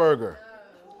bypass burger.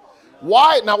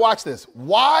 Why? Now watch this.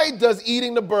 Why does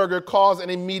eating the burger cause an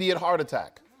immediate heart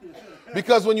attack?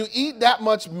 Because when you eat that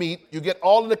much meat, you get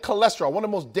all of the cholesterol. One of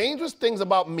the most dangerous things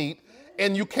about meat,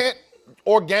 and you can't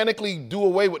organically do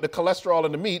away with the cholesterol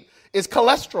in the meat, is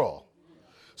cholesterol.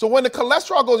 So when the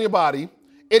cholesterol goes in your body,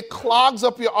 it clogs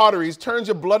up your arteries, turns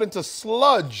your blood into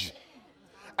sludge.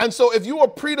 And so if you were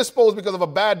predisposed because of a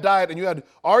bad diet and you had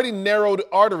already narrowed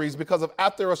arteries because of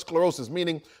atherosclerosis,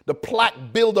 meaning the plaque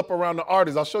buildup around the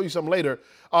arteries, I'll show you some later,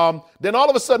 then all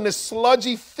of a sudden this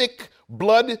sludgy, thick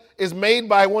blood is made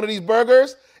by one of these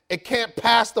burgers. It can't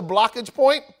pass the blockage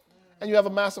point, and you have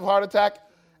a massive heart attack,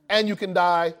 and you can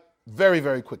die very,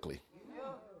 very quickly.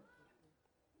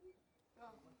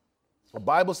 The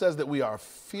Bible says that we are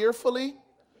fearfully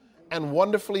and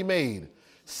wonderfully made.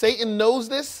 Satan knows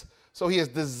this, so he has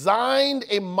designed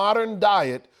a modern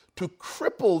diet to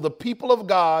cripple the people of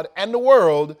God and the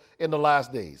world in the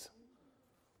last days.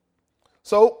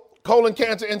 So, colon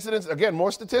cancer incidence, again,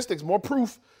 more statistics, more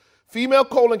proof. Female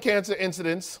colon cancer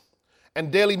incidence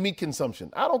and daily meat consumption.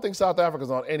 I don't think South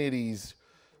Africa's on any of these.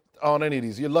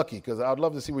 You're lucky, because I'd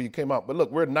love to see where you came out. But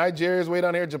look, we're Nigeria's way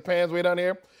down here, Japan's way down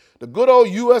here. The good old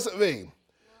US of A.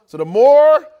 So the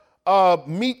more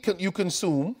meat you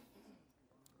consume,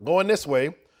 going this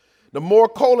way, the more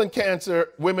colon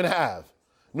cancer women have.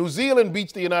 New Zealand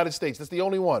beats the United States. That's the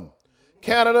only one.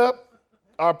 Canada,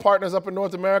 our partners up in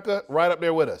North America, right up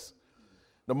there with us.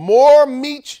 The more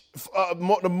meat,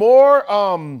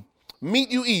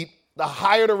 meat you eat, the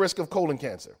higher the risk of colon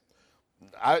cancer.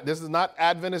 This is not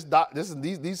Adventist.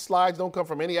 These slides don't come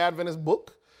from any Adventist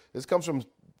book. This comes from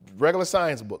regular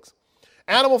science books.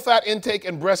 Animal fat intake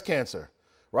and breast cancer,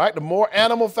 right? The more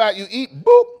animal fat you eat,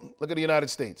 boop, look at the United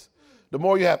States. The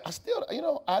more you have.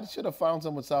 I should have found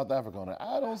some with South Africa on it.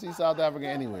 I don't see South Africa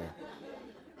anywhere.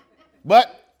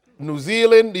 But New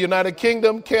Zealand, the United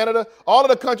Kingdom, Canada, all of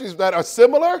the countries that are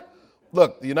similar,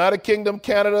 look, the United Kingdom,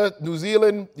 Canada, New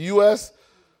Zealand, the US,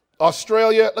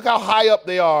 Australia, look how high up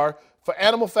they are for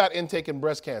animal fat intake and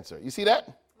breast cancer. You see that?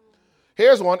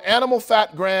 Here's one, animal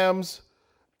fat grams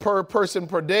per person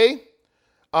per day,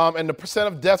 and the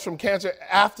percent of deaths from cancer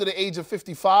after the age of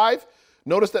 55.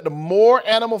 Notice that the more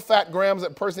animal fat grams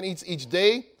that a person eats each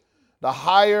day, the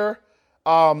higher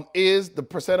is the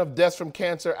percent of deaths from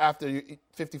cancer after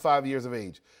 55 years of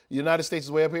age. The United States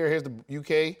is way up here. Here's the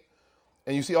UK.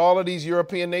 And you see all of these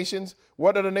European nations.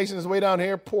 What are the nations way down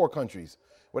here? Poor countries,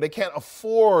 where they can't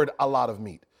afford a lot of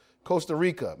meat. Costa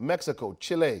Rica, Mexico,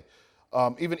 Chile,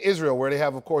 even Israel, where they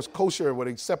have, of course, kosher, where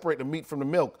they separate the meat from the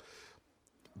milk.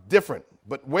 Different.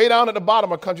 But way down at the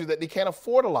bottom are countries that they can't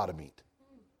afford a lot of meat.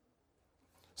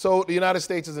 So the United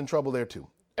States is in trouble there too.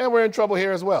 And we're in trouble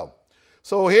here as well.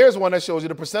 So here's one that shows you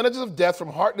the percentages of death from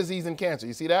heart disease and cancer.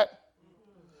 You see that?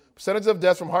 Percentage of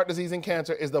death from heart disease and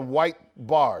cancer is the white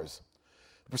bars.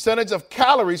 The percentage of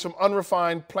calories from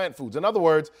unrefined plant foods. In other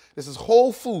words, this is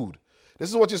whole food. This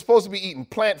is what you're supposed to be eating,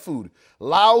 plant food.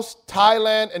 Laos,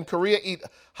 Thailand, and Korea eat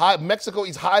high. Mexico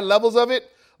eats high levels of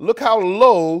it. Look how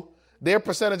low their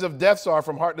percentage of deaths are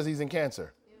from heart disease and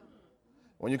cancer.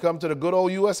 When you come to the good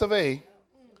old US of A,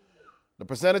 the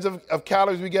percentage of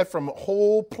calories we get from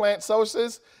whole plant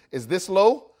sources is this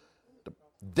low. The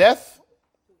death,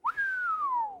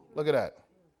 look at that.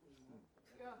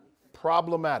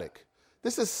 Problematic.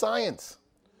 This is science.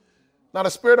 Now,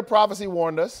 the spirit of prophecy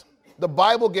warned us. The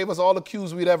Bible gave us all the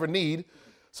cues we'd ever need.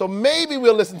 So maybe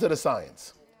we'll listen to the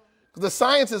science. Because the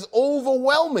science is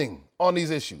overwhelming on these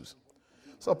issues.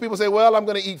 So people say, well, I'm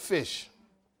going to eat fish.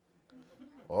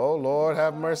 Oh, Lord,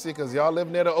 have mercy, because y'all live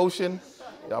near the ocean.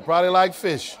 Y'all probably like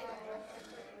fish.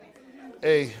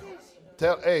 Hey,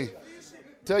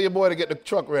 tell your boy to get the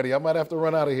truck ready. I might have to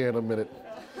run out of here in a minute.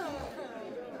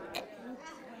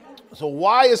 So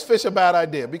why is fish a bad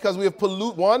idea? Because we've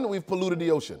polluted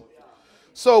the ocean.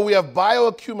 So we have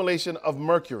bioaccumulation of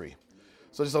mercury.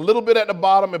 So just a little bit at the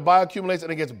bottom, it bioaccumulates,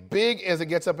 and it gets big as it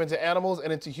gets up into animals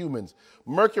and into humans.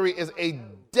 Mercury is a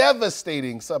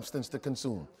devastating substance to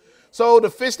consume. So the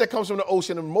fish that comes from the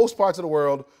ocean in most parts of the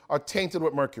world are tainted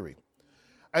with mercury.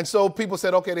 And so people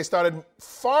said, okay, they started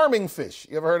farming fish.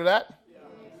 You ever heard of that? Yeah.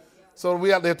 So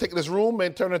they'll take this room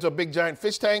and turn it into a big giant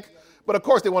fish tank. But of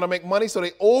course they want to make money, so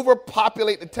they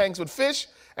overpopulate the tanks with fish,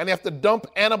 and they have to dump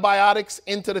antibiotics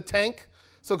into the tank.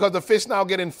 So because the fish now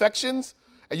get infections,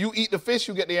 and you eat the fish,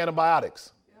 you get the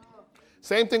antibiotics. Yeah.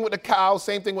 Same thing with the cow,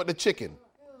 same thing with the chicken.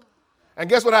 And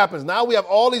guess what happens? Now we have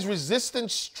all these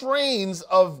resistant strains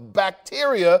of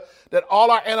bacteria that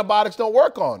all our antibiotics don't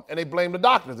work on. And they blame the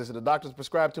doctors. They say the doctors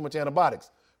prescribe too much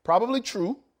antibiotics. Probably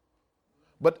true.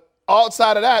 But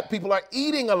Outside of that, people are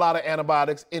eating a lot of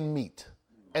antibiotics in meat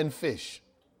and fish.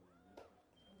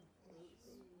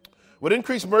 With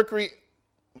increased mercury,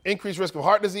 increased risk of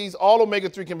heart disease, all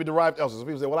omega-3 can be derived elsewhere. So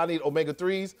people say, well, I need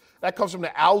omega-3s. That comes from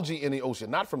the algae in the ocean,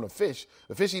 not from the fish.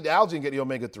 The fish eat the algae and get the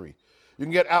omega-3. You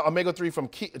can get omega-3 from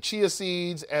chia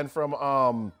seeds and from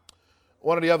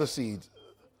one of the other seeds,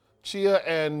 chia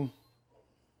and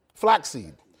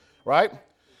flaxseed, right?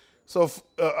 So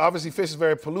obviously fish is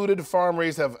very polluted. Farm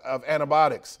raised have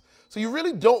antibiotics. So you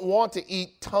really don't want to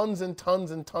eat tons and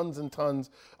tons and tons and tons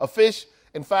of fish.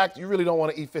 In fact, you really don't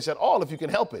want to eat fish at all if you can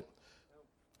help it.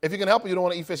 If you can help it, you don't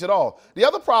want to eat fish at all. The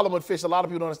other problem with fish, a lot of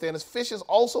people don't understand, is fish is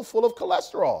also full of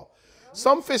cholesterol.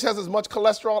 Some fish has as much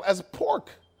cholesterol as pork.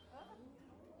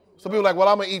 Some people are like, well,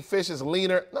 I'm going to eat fish, it's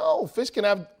leaner. No, fish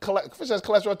has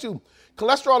cholesterol too.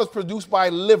 Cholesterol is produced by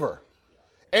liver.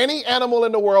 Any animal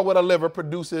in the world with a liver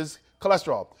produces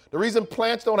cholesterol. The reason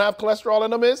plants don't have cholesterol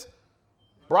in them is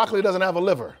broccoli doesn't have a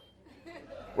liver,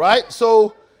 right?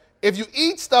 So if you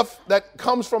eat stuff that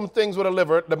comes from things with a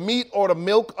liver, the meat or the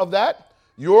milk of that,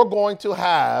 you're going to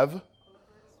have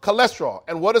cholesterol.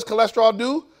 And what does cholesterol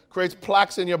do? Creates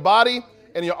plaques in your body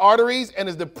and your arteries and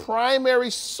is the primary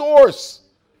source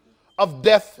of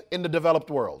death in the developed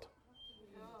world.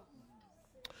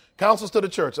 Counsels to the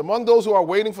church. Among those who are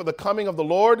waiting for the coming of the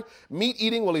Lord, meat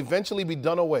eating will eventually be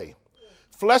done away.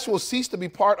 Flesh will cease to be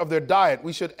part of their diet.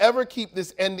 We should ever keep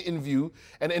this end in view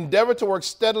and endeavor to work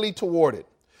steadily toward it.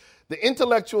 The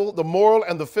intellectual, the moral,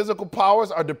 and the physical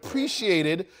powers are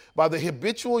depreciated by the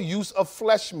habitual use of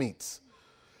flesh meats.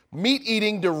 Meat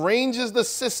eating deranges the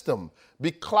system,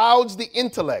 beclouds the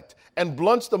intellect, and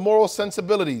blunts the moral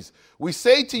sensibilities. We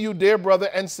say to you, dear brother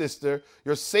and sister,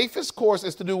 your safest course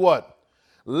is to do what?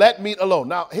 Let meat alone.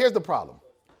 Now, here's the problem.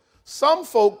 Some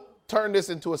folk turn this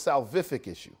into a salvific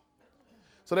issue.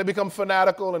 So they become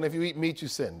fanatical, and if you eat meat, you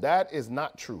sin. That is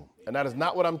not true, and that is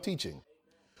not what I'm teaching.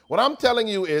 What I'm telling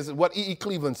you is what E.E.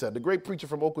 Cleveland said, the great preacher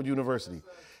from Oakwood University.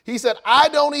 He said, I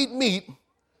don't eat meat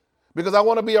because I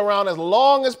want to be around as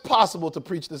long as possible to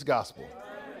preach this gospel.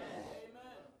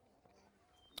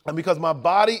 And because my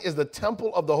body is the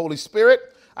temple of the Holy Spirit,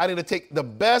 I need to take the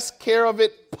best care of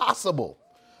it possible.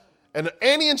 And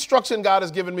any instruction God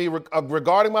has given me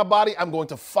regarding my body, I'm going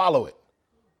to follow it.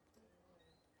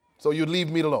 So you leave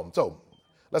meat alone. So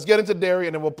let's get into dairy,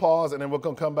 and then we'll pause, and then we'll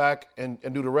come back and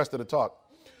do the rest of the talk.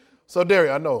 So dairy,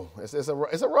 I know it's a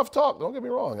rough talk. Don't get me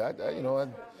wrong.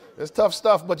 It's tough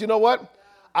stuff. But you know what?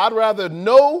 I'd rather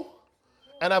know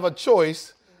and have a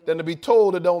choice than to be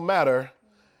told it don't matter,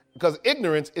 because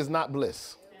ignorance is not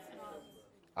bliss.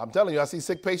 I'm telling you, I see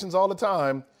sick patients all the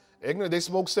time. Ignorant, they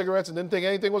smoke cigarettes and didn't think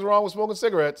anything was wrong with smoking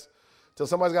cigarettes till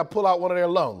somebody's got to pull out one of their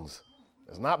lungs.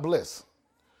 It's not bliss.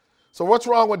 So what's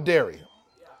wrong with dairy?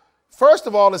 First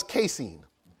of all is casein.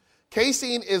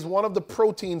 Casein is one of the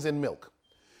proteins in milk.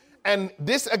 And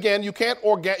this, again, you can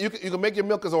make your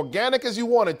milk as organic as you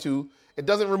want it to. It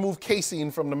doesn't remove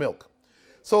casein from the milk.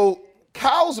 So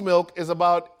cow's milk is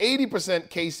about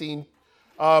 80% casein,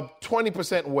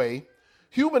 20% whey.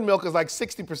 Human milk is like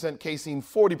 60% casein,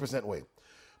 40% whey.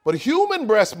 But human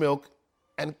breast milk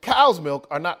and cow's milk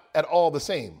are not at all the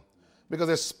same because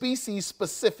they're species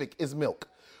specific is milk.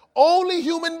 Only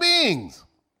human beings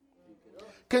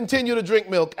continue to drink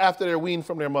milk after they're weaned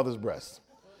from their mother's breast.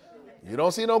 You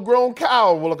don't see no grown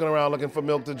cow looking around looking for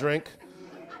milk to drink.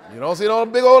 You don't see no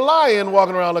big old lion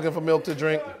walking around looking for milk to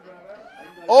drink.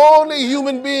 Only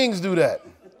human beings do that.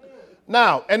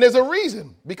 Now, and there's a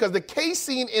reason, because the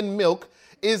casein in milk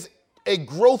is a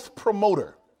growth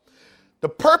promoter. The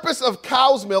purpose of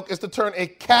cow's milk is to turn a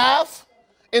calf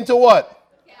into what?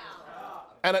 Cow.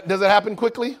 And does it happen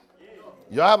quickly?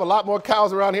 Y'all have a lot more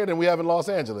cows around here than we have in Los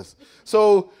Angeles.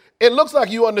 So it looks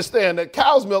like you understand that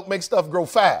cow's milk makes stuff grow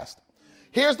fast.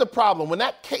 Here's the problem. When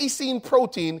that casein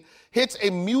protein hits a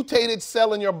mutated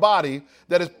cell in your body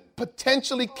that is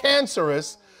potentially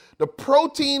cancerous, the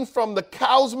protein from the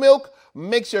cow's milk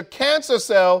makes your cancer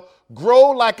cell grow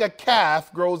like a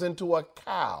calf grows into a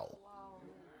cow.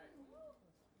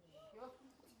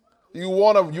 You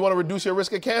want to reduce your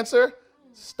risk of cancer?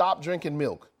 Stop drinking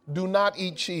milk. Do not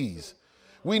eat cheese.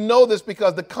 We know this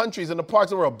because the countries and the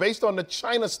parts of the world, based on the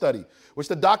China study, which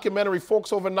the documentary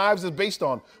Forks Over Knives is based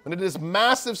on, when they did this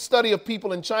massive study of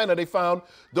people in China, they found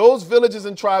those villages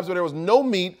and tribes where there was no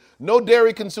meat, no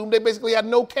dairy consumed, they basically had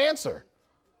no cancer.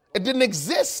 It didn't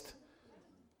exist.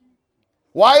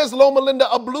 Why is Loma Linda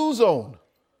a blue zone?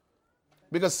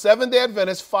 Because Seventh-day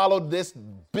Adventists followed this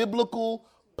biblical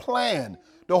plan.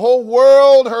 The whole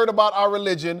world heard about our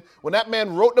religion when that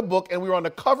man wrote the book, and we were on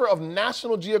the cover of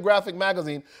National Geographic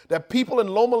magazine, that people in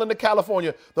Loma Linda,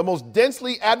 California, the most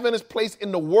densely Adventist place in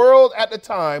the world at the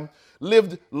time,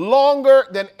 lived longer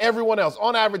than everyone else.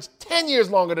 On average, 10 years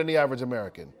longer than the average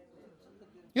American.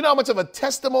 You know how much of a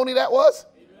testimony that was?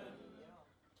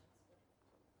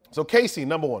 So casein,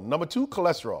 number one. Number two,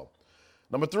 cholesterol.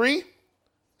 Number three,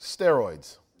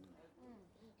 steroids.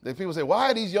 People say,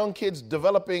 why are these young kids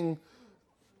developing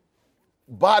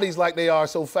bodies like they are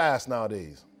so fast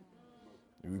nowadays?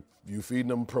 You feed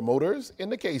them promoters in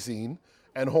the casein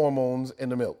and hormones in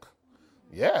the milk.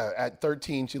 Yeah, at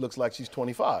 13, she looks like she's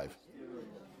 25.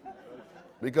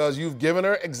 Because you've given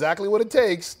her exactly what it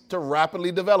takes to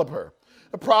rapidly develop her.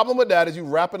 The problem with that is you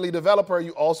rapidly develop her,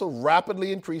 you also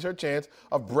rapidly increase her chance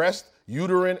of breast,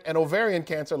 uterine, and ovarian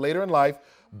cancer later in life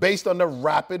based on the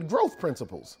rapid growth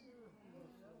principles.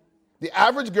 The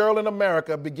average girl in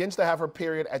America begins to have her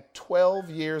period at 12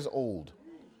 years old.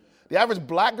 The average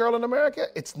black girl in America,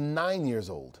 it's 9 years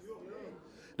old.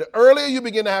 The earlier you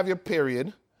begin to have your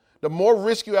period, the more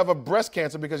risk you have of breast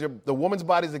cancer because the woman's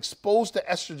body is exposed to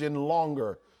estrogen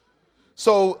longer.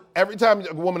 So every time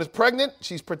a woman is pregnant,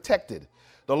 she's protected.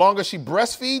 The longer she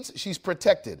breastfeeds, she's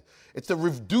protected. It's to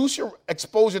reduce your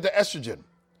exposure to estrogen.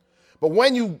 But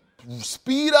when you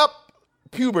speed up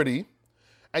puberty,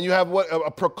 and you have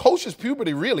a precocious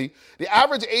puberty, really, the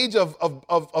average age of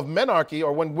menarche,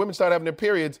 or when women start having their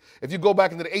periods, if you go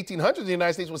back into the 1800s in the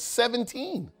United States, was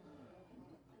 17.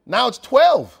 Now it's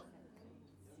 12.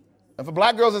 And for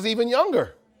black girls, it's even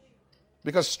younger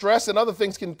because stress and other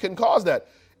things can cause that.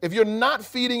 If you're not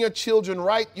feeding your children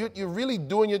right, you're really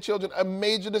doing your children a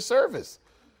major disservice.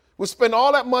 We spend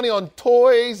all that money on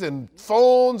toys and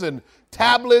phones and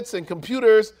tablets and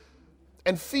computers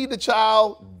and feed the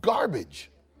child garbage.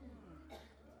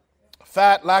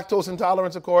 Fat, lactose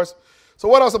intolerance, of course. So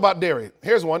what else about dairy?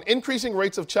 Here's one. Increasing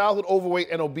rates of childhood overweight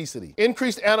and obesity.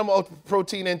 Increased animal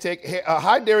protein intake.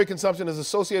 High dairy consumption is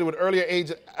associated with earlier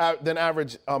age than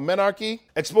average menarche.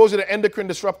 Exposure to endocrine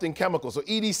disrupting chemicals. So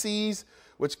EDCs,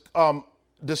 which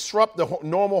disrupt the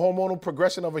normal hormonal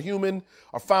progression of a human,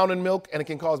 are found in milk, and it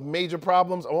can cause major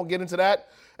problems. I won't get into that,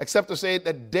 except to say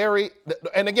that dairy,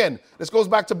 and again, this goes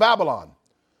back to Babylon.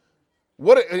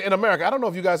 In America, I don't know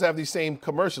if you guys have these same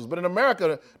commercials, but in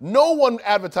America, no one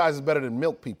advertises better than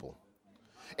milk people.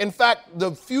 In fact,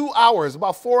 the few hours,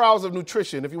 about 4 hours of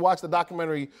nutrition, if you watch the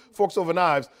documentary Forks Over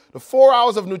Knives, the 4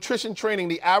 hours of nutrition training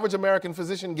the average American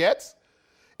physician gets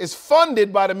is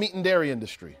funded by the meat and dairy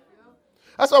industry.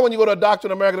 That's why when you go to a doctor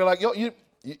in America, they're like, yo,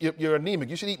 you're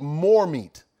anemic. You should eat more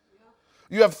meat.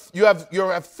 You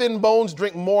have thin bones,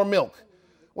 drink more milk.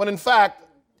 When in fact,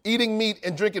 eating meat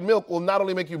and drinking milk will not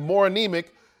only make you more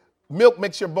anemic, milk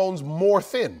makes your bones more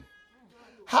thin.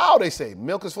 How, they say?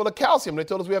 Milk is full of calcium. They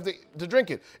told us we have to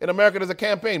drink it. In America, there's a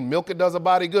campaign, Milk It Does a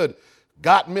Body Good.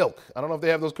 Got Milk. I don't know if they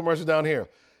have those commercials down here.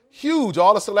 Huge.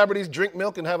 All the celebrities drink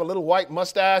milk and have a little white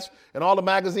mustache in all the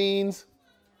magazines.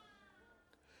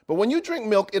 But when you drink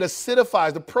milk, it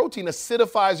acidifies, the protein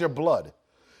acidifies your blood.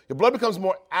 Your blood becomes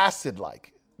more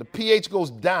acid-like. The pH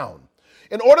goes down.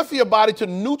 In order for your body to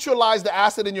neutralize the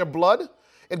acid in your blood,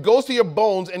 it goes to your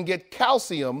bones and get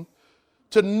calcium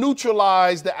to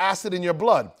neutralize the acid in your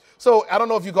blood. So I don't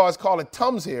know if you guys call it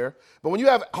Tums here, but when you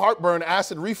have heartburn,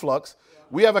 acid reflux,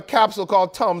 we have a capsule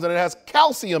called Tums, and it has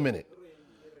calcium in it.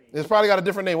 It's probably got a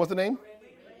different name. What's the name?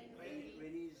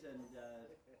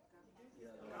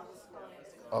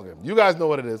 Okay, you guys know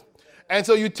what it is. And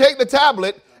so you take the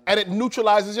tablet, and it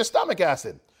neutralizes your stomach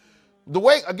acid. The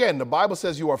way, again, the Bible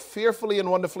says you are fearfully and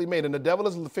wonderfully made, and the devil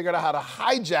has figured out how to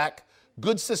hijack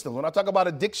good systems. When I talk about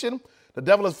addiction, the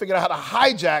devil has figured out how to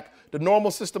hijack the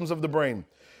normal systems of the brain.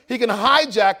 He can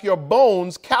hijack your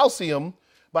bones' calcium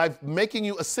by making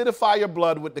you acidify your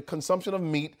blood with the consumption of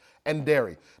meat and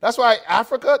dairy. That's why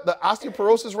Africa, the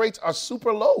osteoporosis rates are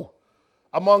super low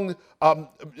among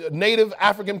native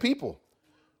African people.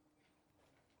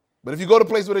 But if you go to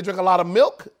places where they drink a lot of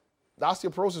milk, the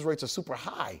osteoporosis rates are super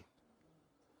high.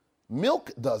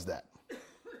 Milk does that.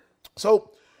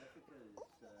 So,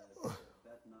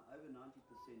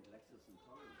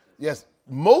 yes,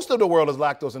 most of the world is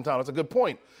lactose intolerant. That's a good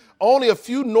point. Only a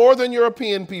few Northern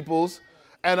European peoples,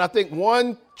 and I think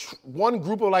one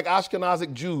group of like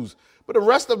Ashkenazic Jews. But the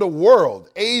rest of the world,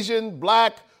 Asian,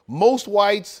 black, most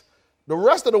whites, the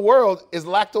rest of the world is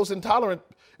lactose intolerant.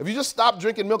 If you just stop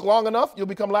drinking milk long enough, you'll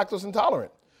become lactose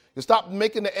intolerant. You stop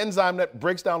making the enzyme that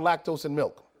breaks down lactose in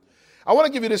milk. I want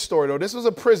to give you this story, though. This was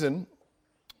a prison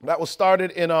that was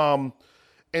started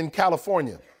in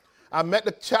California. I met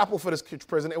the chapel for this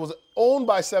prison. It was owned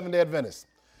by Seventh-day Adventists.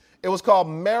 It was called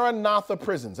Maranatha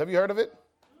Prisons. Have you heard of it?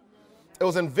 It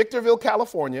was in Victorville,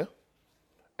 California.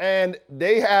 And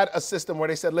they had a system where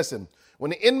they said, listen,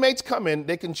 when the inmates come in,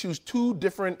 they can choose two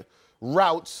different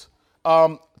routes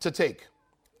to take.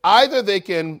 Either they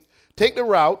can take the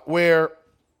route where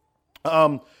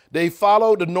they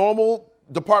follow the normal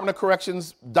Department of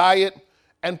Corrections diet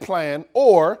and plan,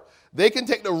 or they can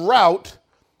take the route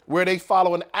where they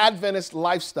follow an Adventist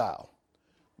lifestyle.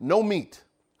 No meat,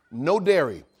 no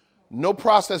dairy, no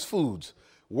processed foods,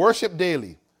 worship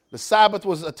daily. The Sabbath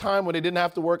was a time when they didn't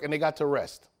have to work and they got to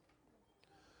rest.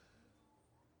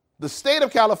 The state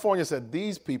of California said,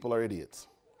 these people are idiots.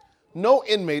 No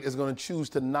inmate is going to choose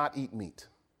to not eat meat.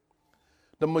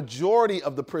 The majority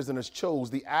of the prisoners chose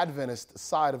the Adventist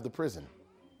side of the prison.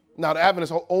 Now, the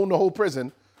Adventists owned the whole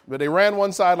prison, but they ran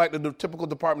one side like the typical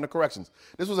Department of Corrections.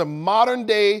 This was a modern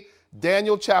day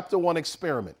Daniel chapter 1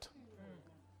 experiment.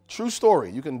 True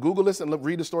story. You can Google this and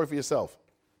read the story for yourself.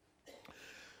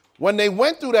 When they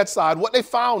went through that side, what they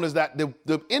found is that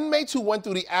the inmates who went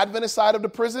through the Adventist side of the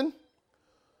prison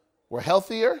were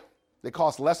healthier. They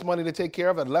cost less money to take care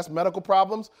of, had less medical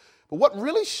problems. But what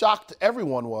really shocked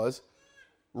everyone was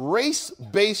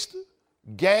race-based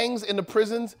gangs in the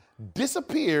prisons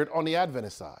disappeared on the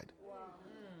Adventist side.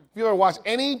 If you ever watch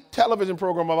any television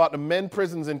program about the men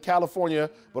prisons in California,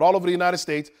 but all over the United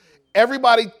States,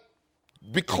 everybody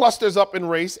clusters up in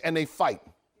race and they fight.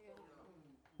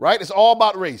 Right? It's all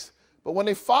about race. But when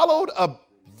they followed a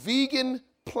vegan,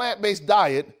 plant-based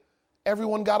diet,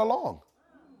 everyone got along.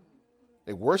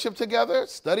 They worshiped together,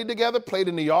 studied together, played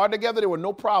in the yard together. There were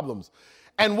no problems.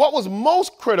 And what was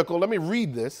most critical, let me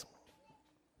read this.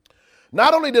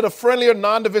 Not only did a friendlier,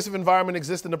 non-divisive environment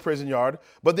exist in the prison yard,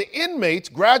 but the inmates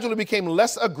gradually became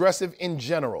less aggressive in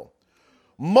general.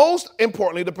 Most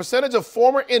importantly, the percentage of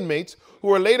former inmates who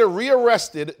were later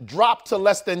rearrested dropped to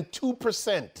less than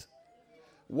 2%.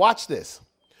 Watch this.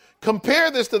 Compare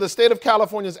this to the state of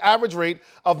California's average rate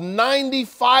of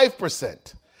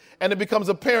 95%, and it becomes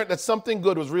apparent that something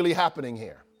good was really happening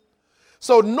here.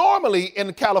 So normally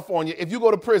in California, if you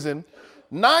go to prison,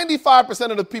 95%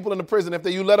 of the people in the prison, if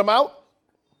you let them out,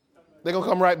 they're going to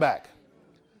come right back.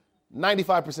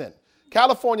 95%.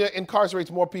 California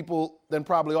incarcerates more people than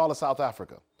probably all of South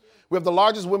Africa. We have the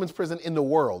largest women's prison in the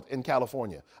world in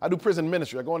California. I do prison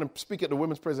ministry. I go in and speak at the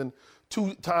women's prison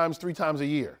 2 times, 3 times a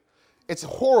year. It's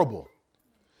horrible.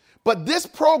 But this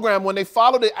program, when they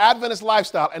followed the Adventist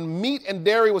lifestyle and meat and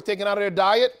dairy was taken out of their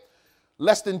diet,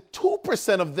 less than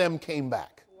 2% of them came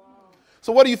back. Wow.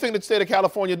 So what do you think the state of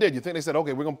California did? You think they said,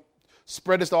 okay, we're going to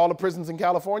spread this to all the prisons in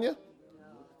California? No.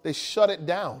 They shut it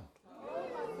down.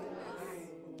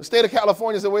 The state of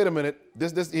California said, wait a minute,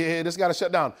 this got to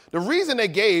shut down. The reason they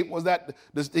gave was that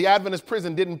the Adventist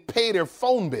prison didn't pay their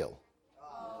phone bill.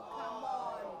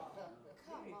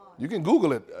 You can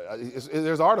Google it.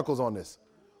 There's articles on this.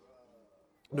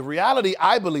 The reality,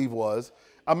 I believe, was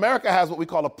America has what we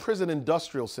call a prison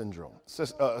industrial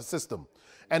system.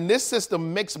 And this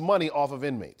system makes money off of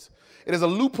inmates. It is a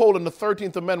loophole in the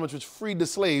 13th Amendment, which freed the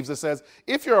slaves, that says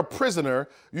if you're a prisoner,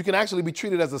 you can actually be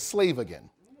treated as a slave again.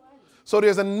 So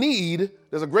there's a need.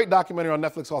 There's a great documentary on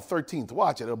Netflix called 13th.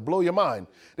 Watch it. It'll blow your mind.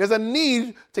 There's a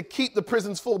need to keep the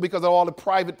prisons full because of all the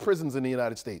private prisons in the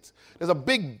United States. There's a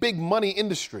big, big money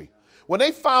industry. When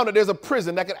they found that there's a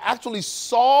prison that could actually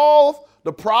solve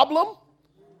the problem,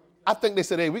 I think they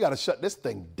said, hey, we got to shut this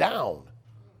thing down.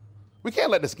 We can't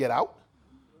let this get out.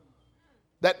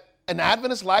 That an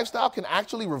Adventist lifestyle can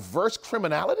actually reverse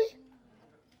criminality?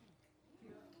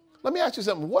 Let me ask you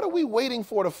something. What are we waiting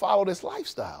for to follow this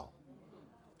lifestyle?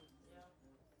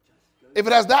 If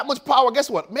it has that much power, guess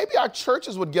what? Maybe our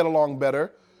churches would get along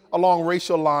better along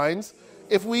racial lines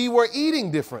if we were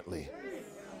eating differently.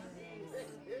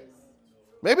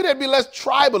 Maybe there'd be less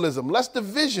tribalism, less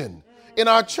division in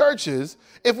our churches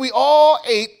if we all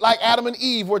ate like Adam and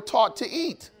Eve were taught to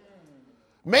eat.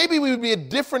 Maybe we would be a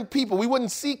different people. We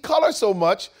wouldn't see color so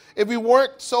much if we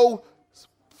weren't so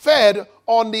fed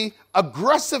on the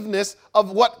aggressiveness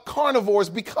of what carnivores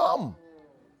become.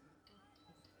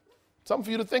 Something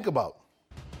for you to think about.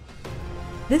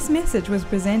 This message was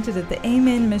presented at the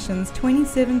Amen Missions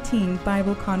 2017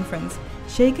 Bible Conference,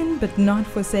 Shaken but Not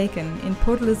Forsaken, in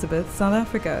Port Elizabeth, South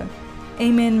Africa.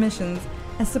 Amen Missions,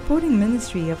 a supporting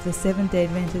ministry of the Seventh-day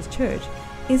Adventist Church,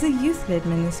 is a youth-led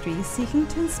ministry seeking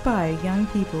to inspire young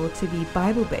people to be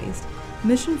Bible-based,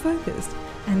 mission-focused,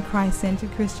 and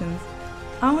Christ-centered Christians.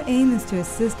 Our aim is to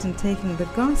assist in taking the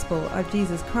gospel of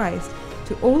Jesus Christ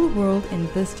to all the world in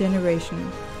this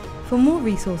generation. For more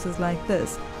resources like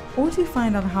this, or to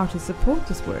find out how to support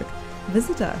this work,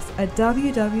 visit us at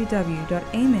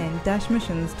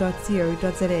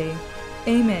www.amen-missions.co.za.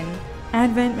 Amen.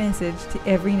 Advent message to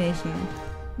every nation.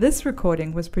 This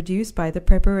recording was produced by the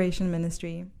Preparation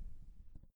Ministry.